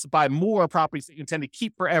payments to buy more properties that you intend to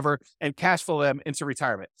keep forever and cash flow them into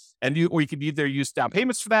retirement. Or you could either use down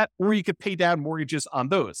payments for that, or you could pay down mortgages on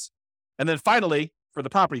those. And then finally, for the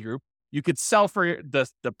property group, you could sell for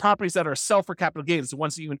the properties that are sell for capital gains, the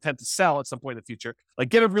ones that you intend to sell at some point in the future, like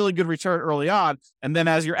get a really good return early on. And then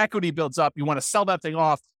as your equity builds up, you want to sell that thing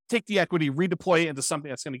off, take the equity, redeploy it into something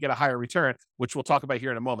that's going to get a higher return, which we'll talk about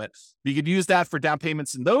here in a moment. You could use that for down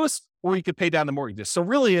payments in those, or you could pay down the mortgages. So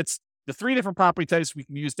really it's the three different property types. We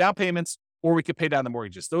can use down payments, or we could pay down the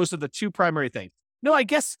mortgages. Those are the two primary things. No, I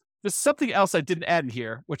guess there's something else I didn't add in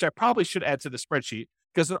here, which I probably should add to the spreadsheet,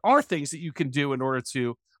 because there are things that you can do in order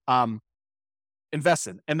to invest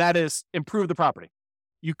in, and that is improve the property.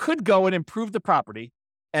 You could go and improve the property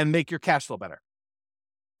and make your cash flow better.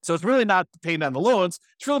 So it's really not paying down the loans.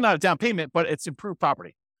 It's really not a down payment, but it's improved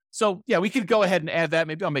property. So yeah, we could go ahead and add that.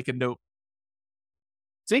 Maybe I'll make a note.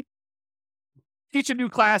 See, teach a new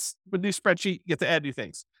class with a new spreadsheet, you get to add new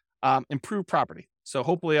things. Improve property. So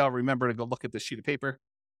hopefully I'll remember to go look at this sheet of paper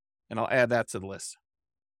and I'll add that to the list.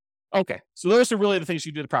 Okay, so those are really the things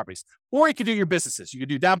you do to properties. Or you could do your businesses. You could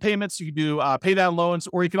do down payments, you could do pay down loans,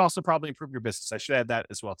 or you can also probably improve your business. I should add that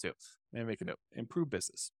as well too. Maybe make a note, improve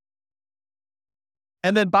business.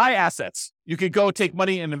 And then buy assets. You could go take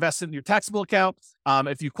money and invest it in your taxable account.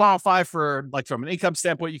 If you qualify for, like from an income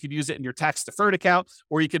standpoint, you could use it in your tax deferred account,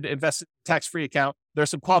 or you could invest in a tax-free account. There's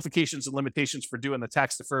some qualifications and limitations for doing the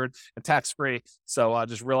tax deferred and tax-free. So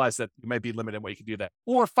just realize that you might be limited in what you can do that.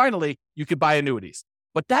 Or finally, you could buy annuities.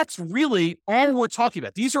 But that's really all we're talking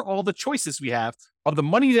about. These are all the choices we have of the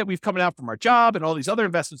money that we've coming out from our job and all these other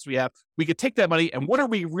investments we have. We could take that money and what are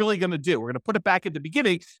we really going to do? We're going to put it back at the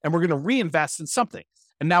beginning and we're going to reinvest in something.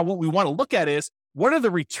 And now what we want to look at is what are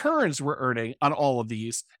the returns we're earning on all of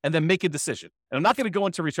these and then make a decision. And I'm not going to go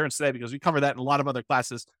into returns today because we cover that in a lot of other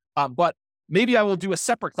classes. But maybe I will do a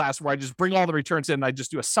separate class where I just bring all the returns in and I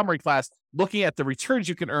just do a summary class looking at the returns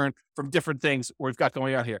you can earn from different things we've got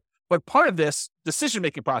going on here. But part of this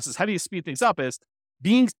decision-making process, how do you speed things up, is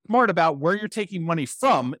being smart about where you're taking money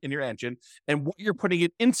from in your engine and what you're putting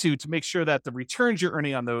it into to make sure that the returns you're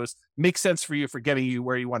earning on those make sense for you for getting you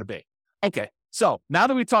where you want to be. Okay, so now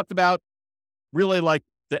that we talked about really like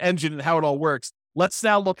the engine and how it all works, let's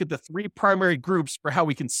now look at the three primary groups for how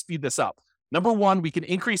we can speed this up. Number one, we can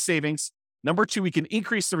increase savings. Number two, we can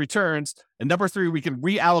increase the returns. And number three, we can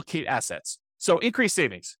reallocate assets. So increase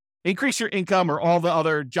savings. Increase your income or all the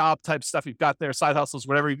other job type stuff you've got there, side hustles,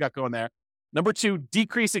 whatever you've got going there. Number two,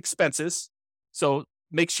 decrease expenses. So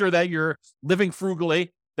make sure that you're living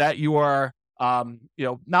frugally, that you are,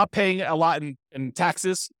 not paying a lot in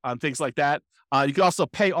taxes on things like that. You can also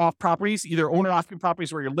pay off properties, either owner-occupied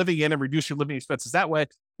properties where you're living in and reduce your living expenses that way,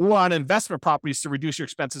 or on investment properties to reduce your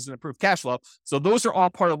expenses and improve cash flow. So those are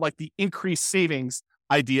all part of like the increased savings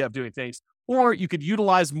idea of doing things. Or you could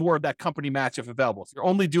utilize more of that company match if available. If you're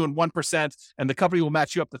only doing 1% and the company will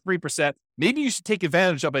match you up to 3%, maybe you should take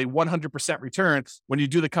advantage of a 100% return when you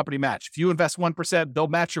do the company match. If you invest 1%, they'll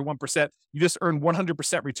match your 1%. You just earn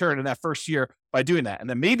 100% return in that first year by doing that. And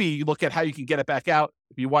then maybe you look at how you can get it back out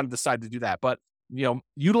if you want to decide to do that. But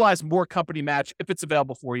utilize more company match if it's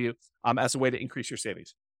available for you as a way to increase your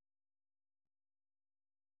savings.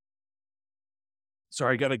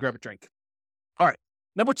 Sorry, I got to grab a drink. All right.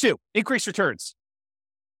 Number two, increase returns.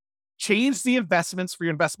 Change the investments for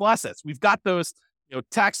your investable assets. We've got those,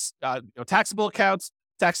 taxable accounts,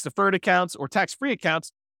 tax deferred accounts, or tax free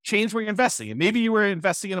accounts. Change where you're investing. And maybe you were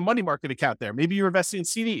investing in a money market account there. Maybe you're investing in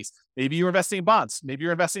CDs. Maybe you're investing in bonds. Maybe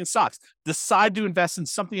you're investing in stocks. Decide to invest in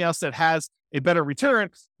something else that has a better return.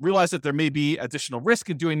 Realize that there may be additional risk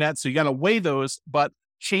in doing that. So you got to weigh those, but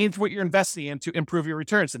change what you're investing in to improve your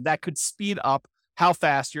returns. And that could speed up how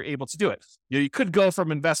fast you're able to do it. You could go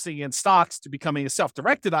from investing in stocks to becoming a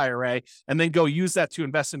self-directed IRA and then go use that to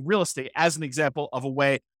invest in real estate as an example of a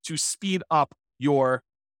way to speed up your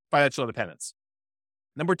financial independence.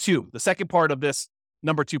 Number two, the second part of this,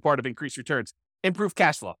 number two part of increased returns, improve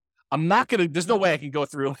cash flow. There's no way I can go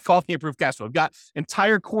through all the improved cash flow. I've got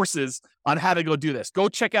entire courses on how to go do this. Go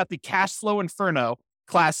check out the Cash Flow Inferno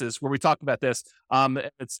classes where we talk about this.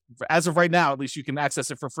 It's as of right now, at least you can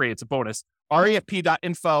access it for free. It's a bonus.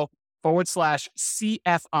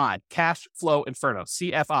 refp.info/CFI, Cash Flow Inferno,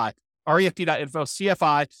 CFI, refp.info,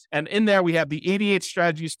 CFI. And in there, we have the 88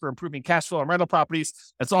 strategies for improving cash flow on rental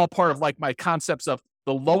properties. It's all part of like my concepts of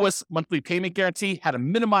the lowest monthly payment guarantee, how to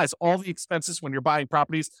minimize all the expenses when you're buying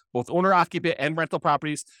properties, both owner-occupant and rental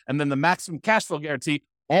properties, and then the maximum cash flow guarantee,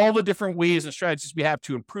 all the different ways and strategies we have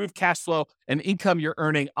to improve cash flow and income you're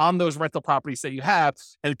earning on those rental properties that you have,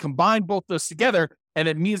 and combine both those together. And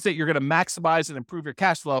it means that you're going to maximize and improve your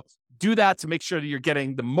cash flow. Do that to make sure that you're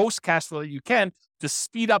getting the most cash flow that you can to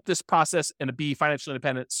speed up this process and to be financially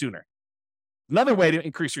independent sooner. Another way to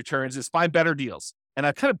increase returns is find better deals. And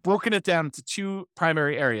I've kind of broken it down into two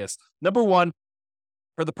primary areas. Number one,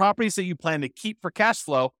 for the properties that you plan to keep for cash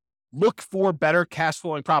flow, look for better cash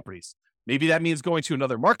flowing properties. Maybe that means going to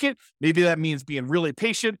another market. Maybe that means being really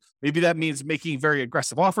patient. Maybe that means making very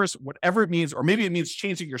aggressive offers, whatever it means, or maybe it means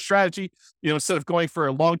changing your strategy. Instead of going for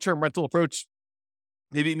a long-term rental approach,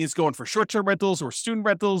 maybe it means going for short-term rentals or student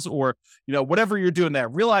rentals or, whatever you're doing there.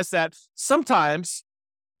 Realize that sometimes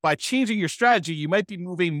by changing your strategy, you might be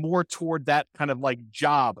moving more toward that kind of like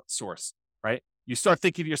job source, right? You start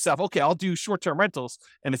thinking to yourself, okay, I'll do short-term rentals.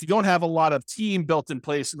 And if you don't have a lot of team built in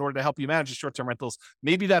place in order to help you manage the short-term rentals,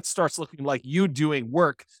 maybe that starts looking like you doing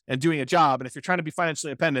work and doing a job. And if you're trying to be financially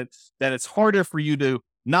independent, then it's harder for you to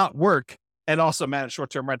not work and also manage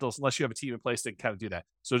short-term rentals unless you have a team in place that can kind of do that.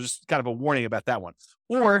 So just kind of a warning about that one.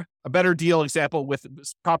 Or a better deal example with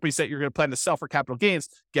properties that you're going to plan to sell for capital gains,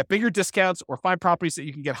 get bigger discounts or find properties that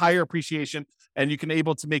you can get higher appreciation and you can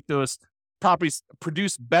able to make those properties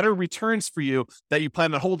produce better returns for you that you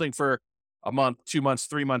plan on holding for a month, 2 months,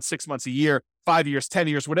 3 months, 6 months, a year, 5 years, 10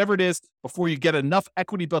 years, whatever it is, before you get enough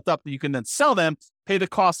equity built up that you can then sell them, pay the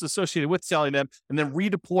costs associated with selling them, and then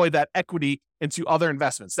redeploy that equity into other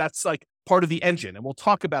investments. That's like part of the engine. And we'll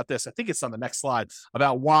talk about this. I think it's on the next slide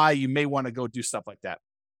about why you may want to go do stuff like that.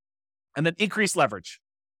 And then increase leverage.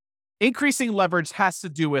 Increasing leverage has to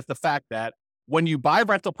do with the fact that when you buy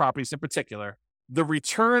rental properties in particular, the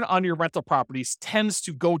return on your rental properties tends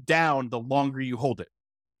to go down the longer you hold it.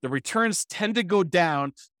 The returns tend to go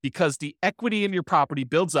down because the equity in your property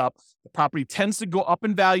builds up. The property tends to go up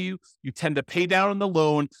in value. You tend to pay down on the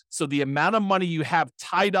loan. So the amount of money you have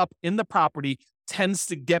tied up in the property tends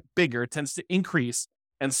to get bigger, tends to increase.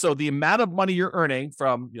 And so the amount of money you're earning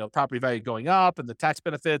from, property value going up and the tax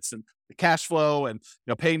benefits and the cash flow and,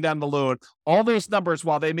 paying down the loan, all those numbers,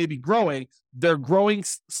 while they may be growing, they're growing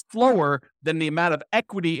slower than the amount of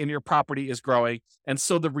equity in your property is growing. And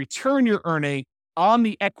so the return you're earning on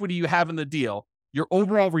the equity you have in the deal, your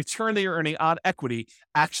overall return that you're earning on equity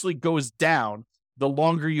actually goes down the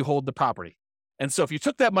longer you hold the property. And so if you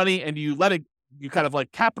took that money and you let it, you kind of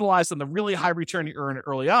like capitalize on the really high return you earn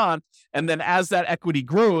early on. And then as that equity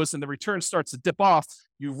grows and the return starts to dip off,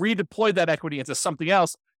 you redeploy that equity into something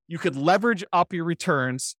else. You could leverage up your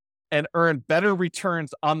returns and earn better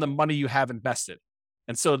returns on the money you have invested.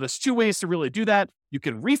 And so there's two ways to really do that. You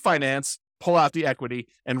can refinance, pull out the equity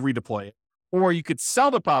and redeploy it. Or you could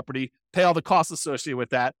sell the property, pay all the costs associated with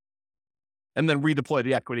that, and then redeploy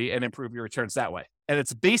the equity and improve your returns that way. And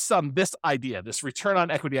it's based on this idea, this return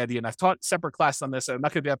on equity idea. And I've taught separate classes on this. And I'm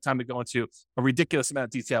not going to have time to go into a ridiculous amount of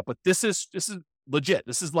detail, but this is legit.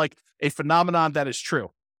 This is like a phenomenon that is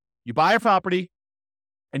true. You buy a property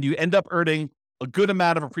and you end up earning a good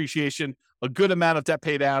amount of appreciation, a good amount of debt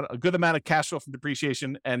pay down, a good amount of cash flow from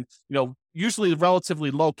depreciation, and usually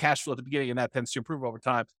relatively low cash flow at the beginning, and that tends to improve over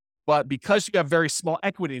time. But because you have very small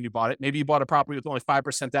equity and you bought it, maybe you bought a property with only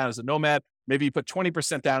 5% down as a nomad, maybe you put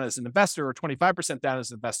 20% down as an investor or 25% down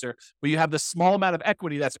as an investor, but you have this small amount of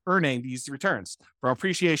equity that's earning these returns from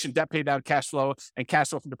appreciation, debt pay down, cash flow, and cash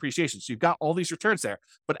flow from depreciation. So you've got all these returns there.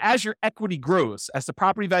 But as your equity grows, as the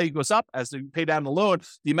property value goes up, as you pay down the loan,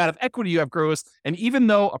 the amount of equity you have grows. And even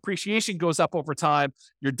though appreciation goes up over time,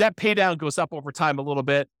 your debt pay down goes up over time a little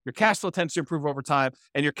bit, your cash flow tends to improve over time,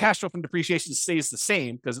 and your cash flow from depreciation stays the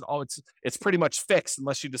same because it's pretty much fixed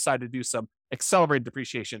unless you decide to do some accelerated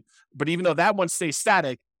depreciation. But even though that one stays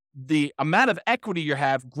static, the amount of equity you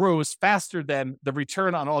have grows faster than the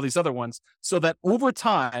return on all these other ones, so that over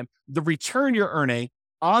time, the return you're earning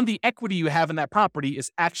on the equity you have in that property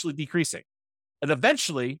is actually decreasing. And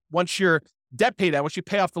eventually, once your debt pay down, once you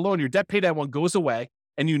pay off the loan, your debt pay down one goes away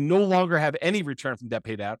and you no longer have any return from debt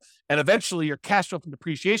pay down. And eventually your cash flow from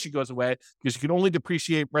depreciation goes away because you can only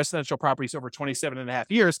depreciate residential properties over 27 and a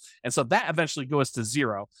half years. And so that eventually goes to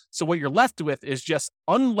zero. So what you're left with is just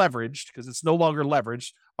unleveraged, because it's no longer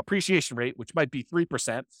leveraged, appreciation rate, which might be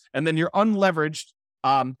 3%. And then your unleveraged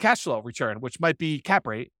cash flow return, which might be cap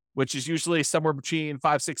rate, which is usually somewhere between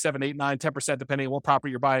 5, 6, 7, 8, 9, 10%, depending on what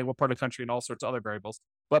property you're buying, what part of the country, and all sorts of other variables.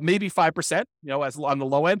 But maybe 5%, as on the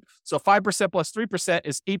low end. So 5% plus 3%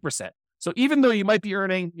 is 8%. So even though you might be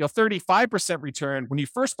earning, 35% return when you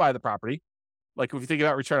first buy the property, like if you think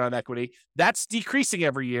about return on equity, that's decreasing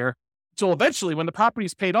every year So eventually, when the property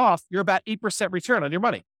is paid off, you're about 8% return on your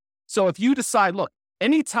money. So if you decide, look,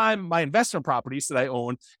 anytime my investment properties that I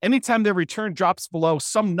own, anytime their return drops below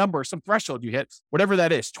some number, some threshold you hit, whatever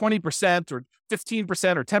that is, 20% or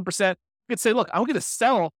 15% or 10%, you could say, look, I'm going to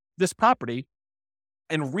sell this property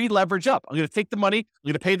and re-leverage up. I'm going to take the money, I'm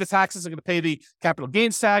going to pay the taxes, I'm going to pay the capital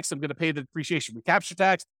gains tax, I'm going to pay the depreciation recapture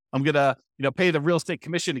tax, I'm going to pay the real estate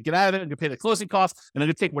commission to get out of it, I'm going to pay the closing costs, and I'm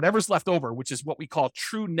going to take whatever's left over, which is what we call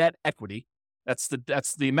true net equity. That's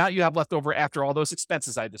the amount you have left over after all those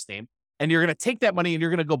expenses I just named. And you're going to take that money and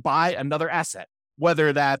you're going to go buy another asset,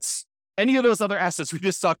 whether that's any of those other assets we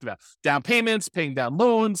just talked about, down payments, paying down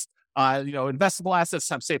loans, investable assets,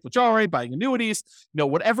 times Safe Majority, buying annuities,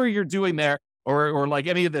 whatever you're doing there, or like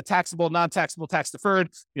any of the taxable, non-taxable, tax deferred,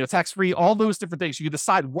 tax-free, all those different things. You can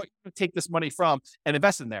decide what you're going to take this money from and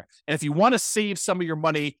invest in there. And if you want to save some of your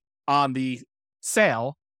money on the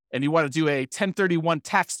sale and you want to do a 1031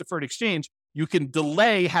 tax deferred exchange, you can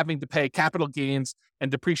delay having to pay capital gains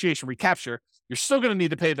and depreciation recapture. You're still going to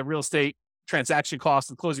need to pay the real estate transaction costs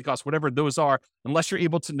and closing costs, whatever those are, unless you're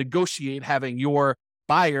able to negotiate having your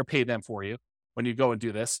buyer pay them for you when you go and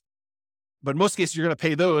do this. But in most cases, you're going to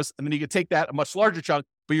pay those, and then you can take that a much larger chunk,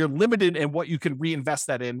 but you're limited in what you can reinvest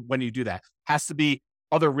that in when you do that. Has to be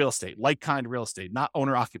other real estate, like-kind real estate, not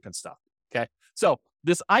owner-occupant stuff, okay? So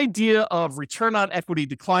this idea of return on equity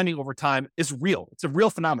declining over time is real. It's a real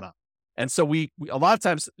phenomenon. And so we a lot of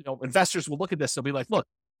times, investors will look at this and be like, look,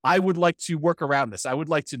 I would like to work around this. I would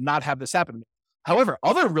like to not have this happen to me. However,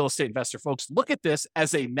 other real estate investor folks look at this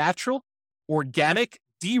as a natural, organic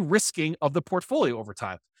de-risking of the portfolio over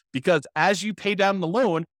time. Because as you pay down the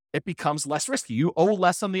loan, it becomes less risky. You owe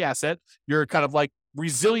less on the asset. Your kind of like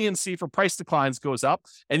resiliency for price declines goes up,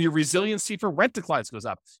 and your resiliency for rent declines goes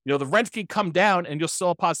up. The rent can come down and you'll still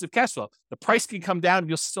have positive cash flow. The price can come down and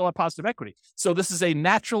you'll still have positive equity. So this is a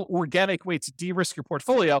natural, organic way to de-risk your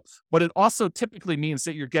portfolio, but it also typically means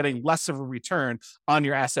that you're getting less of a return on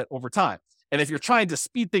your asset over time. And if you're trying to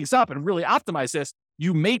speed things up and really optimize this,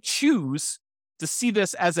 you may choose to see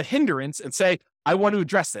this as a hindrance and say, I want to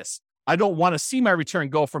address this. I don't want to see my return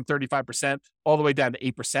go from 35% all the way down to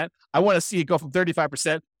 8%. I want to see it go from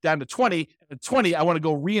 35% down to 20. And 20, I want to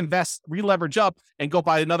go reinvest, re-leverage up, and go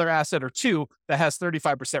buy another asset or two that has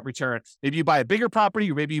 35% return. Maybe you buy a bigger property,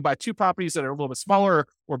 or maybe you buy two properties that are a little bit smaller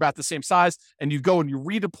or about the same size, and you go and you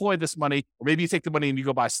redeploy this money, or maybe you take the money and you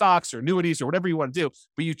go buy stocks or annuities or whatever you want to do,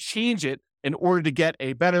 but you change it in order to get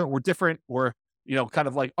a better or different or kind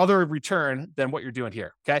of like other return than what you're doing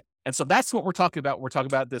here. Okay. And so that's what we're talking about. We're talking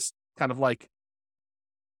about this kind of like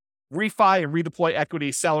refi and redeploy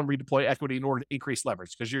equity, sell and redeploy equity in order to increase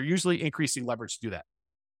leverage, because you're usually increasing leverage to do that.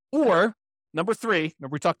 Or number three,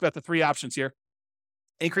 remember we talked about the three options here: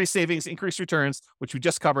 increase savings, increase returns, which we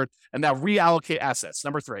just covered, and now reallocate assets.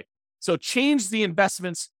 Number three. So change the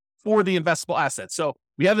investments for the investable assets. So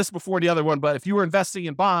we had this before the other one, but if you were investing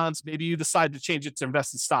in bonds, maybe you decide to change it to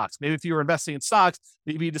invest in stocks. Maybe if you were investing in stocks,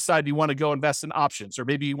 maybe you decide you want to go invest in options, or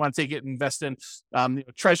maybe you want to take it and invest in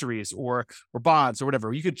treasuries or bonds or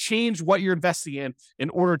whatever. You could change what you're investing in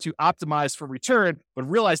order to optimize for return, but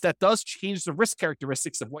realize that does change the risk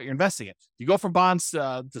characteristics of what you're investing in. You go from bonds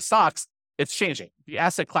to stocks, it's changing. The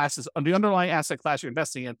asset classes, the underlying asset class you're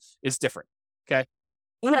investing in is different. Okay.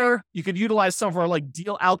 Or you could utilize some of our like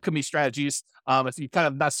deal alchemy strategies. If you kind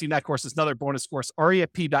of not seen that course, it's another bonus course,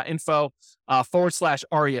 refp.info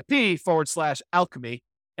 /refp/alchemy.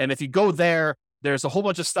 And if you go there, there's a whole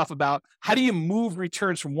bunch of stuff about how do you move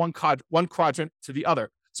returns from one quadrant to the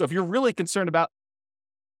other. So if you're really concerned about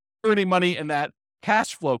earning money in that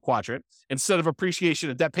cash flow quadrant instead of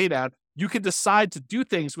appreciation and debt pay down, you can decide to do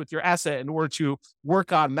things with your asset in order to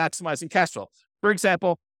work on maximizing cash flow. For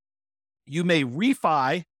example, you may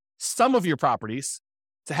refi some of your properties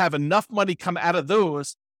to have enough money come out of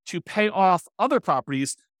those to pay off other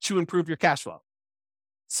properties to improve your cash flow.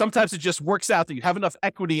 Sometimes it just works out that you have enough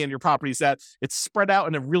equity in your properties that it's spread out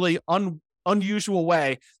in a really unusual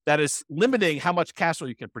way that is limiting how much cash flow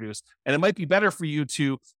you can produce. And it might be better for you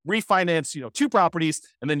to refinance, two properties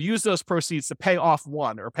and then use those proceeds to pay off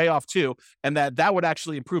one or pay off two. And that would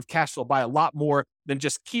actually improve cash flow by a lot more than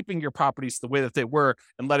just keeping your properties the way that they were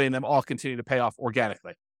and letting them all continue to pay off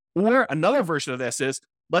organically. Or another version of this is,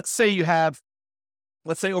 let's say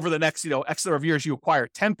over the next, X number of years, you acquire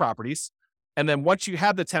 10 properties. And then once you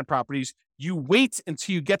have the 10 properties, you wait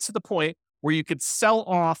until you get to the point where you could sell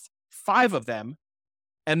off 5 of them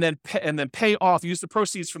and then pay off, use the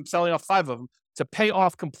proceeds from selling off 5 of them to pay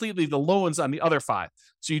off completely the loans on the other 5.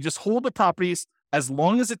 So you just hold the properties as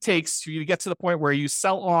long as it takes for you to get to the point where you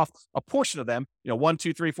sell off a portion of them, 1,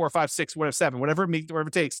 2, 3, 4, 5, 6, whatever, 7, whatever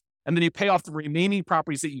it takes, and then you pay off the remaining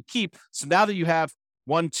properties that you keep. So now that you have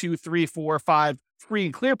 1, 2, 3, 4, 5 free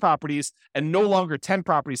and clear properties and no longer 10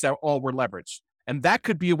 properties that all were leveraged. And that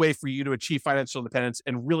could be a way for you to achieve financial independence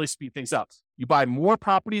and really speed things up. You buy more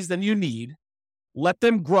properties than you need, let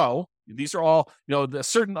them grow. These are all, the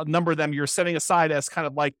certain number of them you're setting aside as kind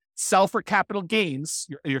of like sell for capital gains.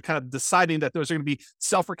 You're kind of deciding that those are going to be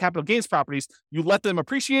sell for capital gains properties. You let them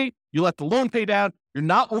appreciate, you let the loan pay down. You're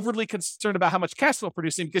not overly concerned about how much cash flow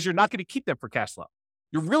producing because you're not going to keep them for cash flow.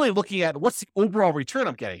 You're really looking at what's the overall return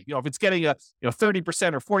I'm getting. If it's getting a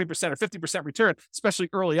 30% or 40% or 50% return, especially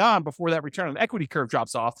early on before that return on equity curve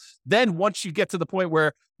drops off, then once you get to the point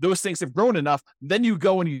where those things have grown enough, then you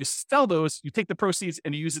go and you sell those, you take the proceeds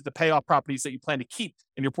and you use it to pay off properties that you plan to keep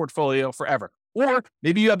in your portfolio forever. Or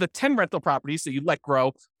maybe you have the 10 rental properties that you let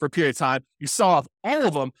grow for a period of time. You sell off all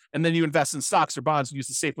of them, and then you invest in stocks or bonds and use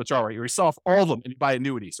the safe withdrawal rate. Or you sell off all of them and you buy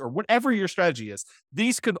annuities, or whatever your strategy is.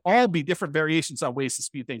 These could all be different variations on ways to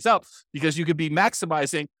speed things up, because you could be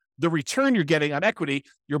maximizing the return you're getting on equity.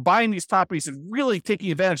 You're buying these properties and really taking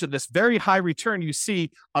advantage of this very high return you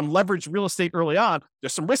see on leveraged real estate early on.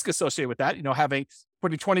 There's some risk associated with that,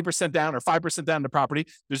 putting 20% down or 5% down in the property.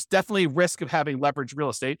 There's definitely risk of having leveraged real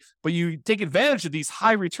estate, but you take advantage of these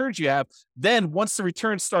high returns you have. Then once the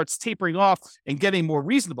return starts tapering off and getting more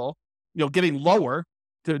reasonable, getting lower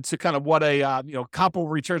to kind of what a, comparable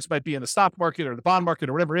returns might be in the stock market or the bond market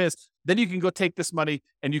or whatever it is, then you can go take this money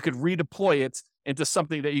and you could redeploy it into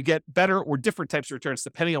something that you get better or different types of returns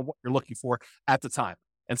depending on what you're looking for at the time.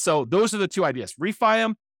 And so those are the two ideas: refi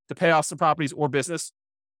them to pay off some properties or business,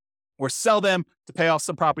 or sell them to pay off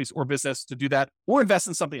some properties or business to do that, or invest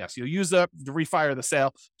in something else. You'll use the refi or the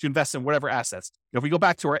sale to invest in whatever assets. If we go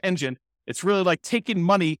back to our engine, it's really like taking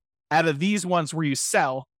money out of these ones where you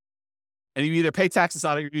sell and you either pay taxes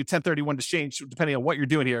on it or you do 1031 exchange, depending on what you're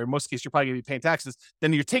doing here. In most cases, you're probably going to be paying taxes.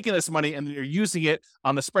 Then you're taking this money and you're using it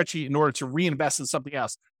on the spreadsheet in order to reinvest in something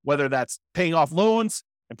else, whether that's paying off loans,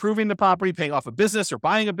 improving the property, paying off a business or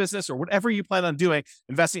buying a business or whatever you plan on doing,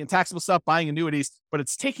 investing in taxable stuff, buying annuities, but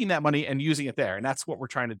it's taking that money and using it there. And that's what we're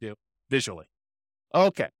trying to do visually.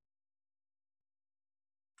 Okay.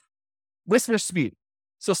 Risk versus speed.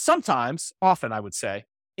 So often I would say,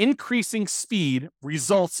 increasing speed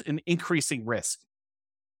results in increasing risk.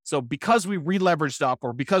 So because we re-leveraged up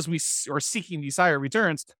or because we are seeking these higher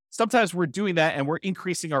returns, sometimes we're doing that and we're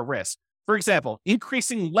increasing our risk. For example,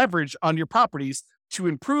 increasing leverage on your properties to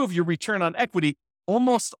improve your return on equity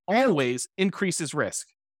almost always increases risk.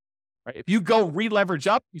 Right? If you go re-leverage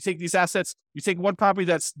up, you take these assets, you take one property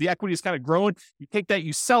that's the equity is kind of growing, you take that,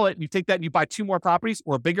 you sell it, and you take that and you buy two more properties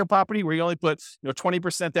or a bigger property where you only put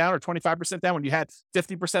 20% down or 25% down when you had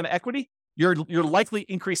 50% of equity, you're likely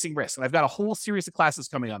increasing risk. And I've got a whole series of classes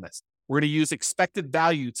coming on this. We're going to use expected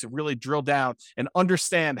value to really drill down and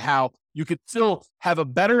understand how you could still have a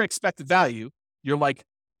better expected value. The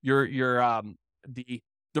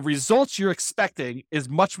results you're expecting is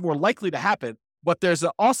much more likely to happen, but there's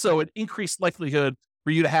also an increased likelihood for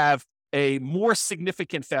you to have a more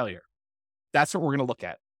significant failure. That's what we're going to look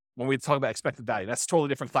at when we talk about expected value. That's a totally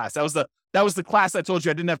different class. That was the class I told you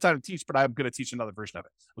I didn't have time to teach, but I'm going to teach another version of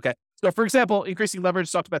it. Okay. So for example, increasing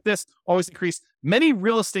leverage, talked about this, always increase. Many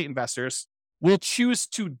real estate investors will choose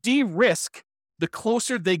to de-risk the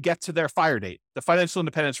closer they get to their FIRE date, the financial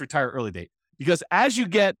independence retire early date. Because as you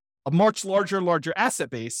get a much larger asset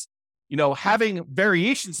base, having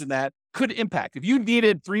variations in that could impact. If you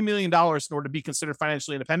needed $3 million in order to be considered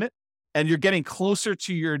financially independent and you're getting closer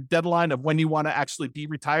to your deadline of when you want to actually be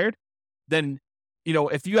retired, then,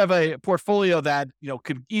 if you have a portfolio that,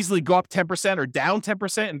 could easily go up 10% or down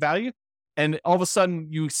 10% in value, and all of a sudden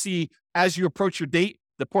you see as you approach your date,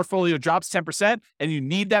 the portfolio drops 10% and you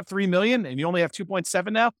need that 3 million and you only have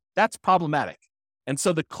 2.7 now, that's problematic. And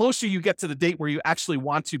so the closer you get to the date where you actually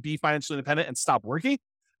want to be financially independent and stop working,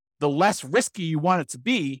 the less risky you want it to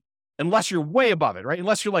be, unless you're way above it, right?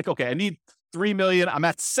 Unless you're like, okay, I need 3 million, I'm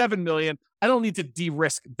at 7 million. I don't need to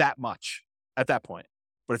de-risk that much at that point.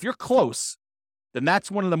 But if you're close, then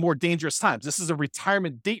that's one of the more dangerous times. This is a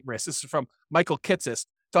retirement date risk. This is from Michael Kitces.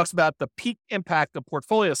 Talks about the peak impact of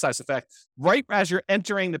portfolio size effect. Right as you're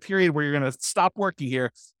entering the period where you're going to stop working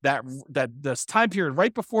here, that this time period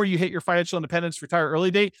right before you hit your financial independence, retire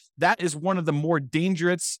early date, that is one of the more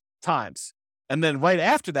dangerous times. And then right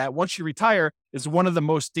after that, once you retire, is one of the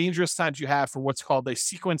most dangerous times you have for what's called a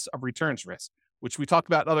sequence of returns risk, which we talked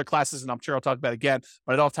about in other classes, and I'm sure I'll talk about again,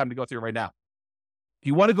 but I don't have time to go through it right now. If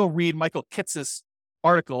you want to go read Michael Kitces'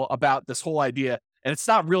 article about this whole idea, and it's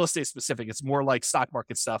not real estate specific, it's more like stock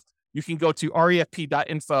market stuff, you can go to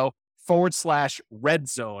refp.info/red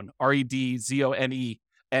zone, REDZONE,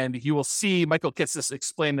 And you will see Michael Kitces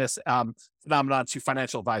explain this phenomenon to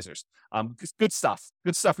financial advisors. Good stuff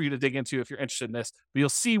for you to dig into if you're interested in this. But you'll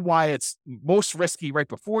see why it's most risky right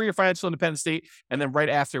before your financial independence date, and then right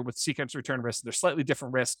after with sequence return risk. They're slightly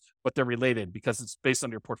different risks, but they're related because it's based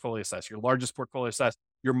on your portfolio size. Your largest portfolio size,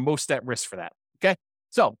 you're most at risk for that. Okay.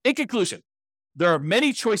 So in conclusion, there are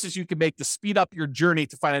many choices you can make to speed up your journey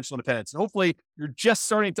to financial independence. And hopefully you're just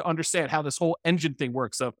starting to understand how this whole engine thing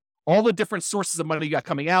works. So all the different sources of money you got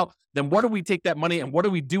coming out, then what do we take that money and what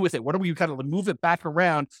do we do with it? What do we kind of move it back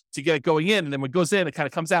around to get it going in? And then when it goes in, it kind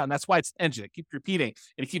of comes out. And that's why it's an engine. It keeps repeating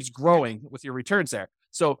and it keeps growing with your returns there.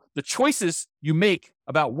 So the choices you make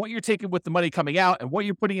about what you're taking with the money coming out and what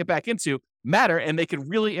you're putting it back into matter, and they can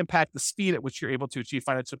really impact the speed at which you're able to achieve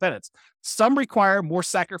financial independence. Some require more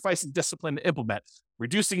sacrifice and discipline to implement,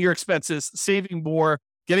 reducing your expenses, saving more,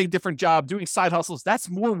 getting a different job, doing side hustles. That's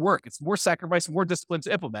more work. It's more sacrifice, more discipline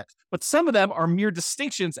to implement. But some of them are mere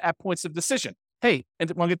distinctions at points of decision. Hey,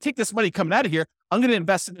 and I'm going to take this money coming out of here. I'm going to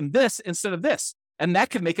invest it in this instead of this. And that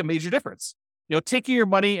can make a major difference. Taking your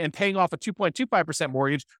money and paying off a 2.25%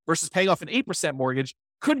 mortgage versus paying off an 8% mortgage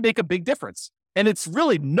could make a big difference. And it's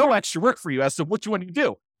really no extra work for you as to what you want to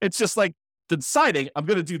do. It's just like deciding I'm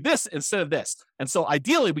going to do this instead of this. And so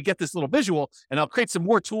ideally we get this little visual, and I'll create some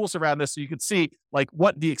more tools around this so you can see like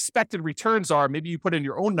what the expected returns are. Maybe you put in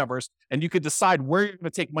your own numbers and you could decide where you're going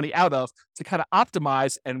to take money out of to kind of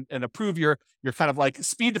optimize and improve your kind of like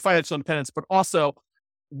speed to financial independence, but also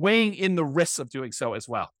weighing in the risks of doing so as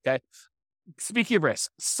well. Okay. Speaking of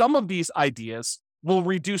risk, some of these ideas will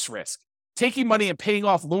reduce risk. Taking money and paying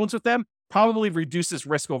off loans with them probably reduces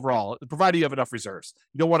risk overall, provided you have enough reserves.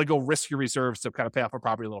 You don't want to go risk your reserves to kind of pay off a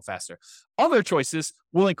property a little faster. Other choices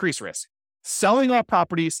will increase risk. Selling off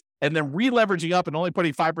properties and then re-leveraging up and only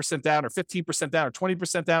putting 5% down or 15% down or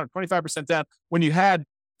 20% down or 25% down when you had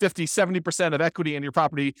 50, 70% of equity in your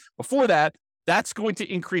property before that, that's going to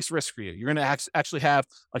increase risk for you. You're going to actually have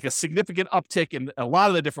like a significant uptick in a lot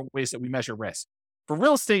of the different ways that we measure risk. For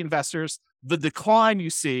real estate investors, the decline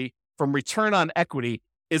you see from return on equity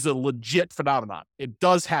is a legit phenomenon. It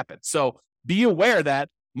does happen. So be aware that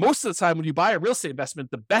most of the time when you buy a real estate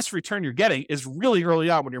investment, the best return you're getting is really early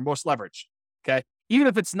on when you're most leveraged. Okay. Even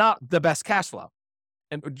if it's not the best cash flow.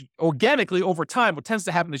 And organically over time, what tends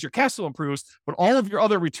to happen is your cash flow improves, but all of your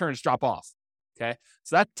other returns drop off. Okay.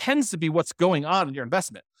 So that tends to be what's going on in your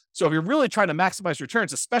investment. So if you're really trying to maximize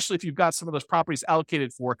returns, especially if you've got some of those properties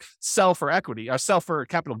allocated for sell for equity or sell for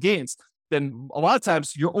capital gains, then a lot of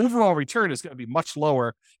times your overall return is going to be much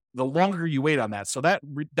lower the longer you wait on that. So that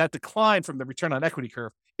decline from the return on equity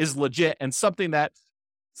curve is legit and something that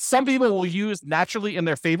some people will use naturally in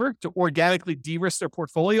their favor to organically de-risk their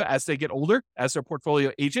portfolio as they get older, as their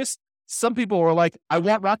portfolio ages. Some people are like, I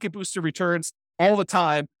want rocket booster returns all the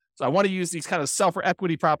time. So I want to use these kind of sell for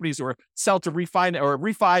equity properties or sell to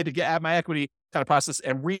refi to get at my equity kind of process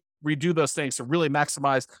and redo those things to really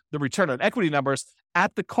maximize the return on equity numbers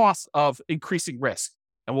at the cost of increasing risk.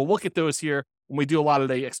 And we'll look at those here when we do a lot of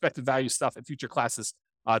the expected value stuff in future classes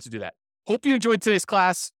to do that. Hope you enjoyed today's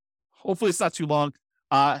class. Hopefully it's not too long.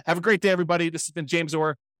 Have a great day, everybody. This has been James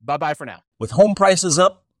Orr. Bye-bye for now. With home prices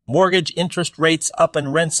up, mortgage interest rates up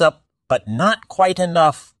and rents up, but not quite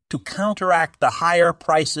enough to counteract the higher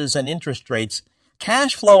prices and interest rates,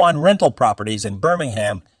 cash flow on rental properties in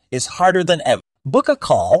Birmingham is harder than ever. Book a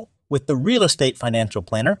call with the Real Estate Financial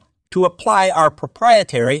Planner to apply our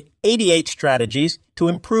proprietary 88 strategies to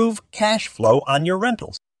improve cash flow on your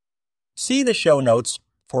rentals. See the show notes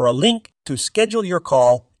for a link to schedule your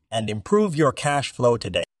call and improve your cash flow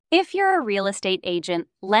today. If you're a real estate agent,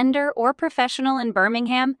 lender, or professional in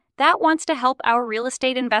Birmingham that wants to help our real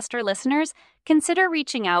estate investor listeners, consider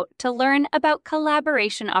reaching out to learn about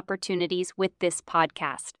collaboration opportunities with this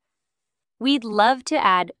podcast. We'd love to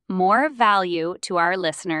add more value to our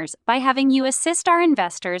listeners by having you assist our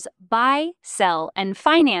investors buy, sell, and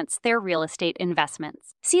finance their real estate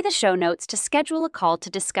investments. See the show notes to schedule a call to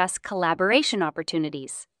discuss collaboration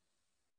opportunities.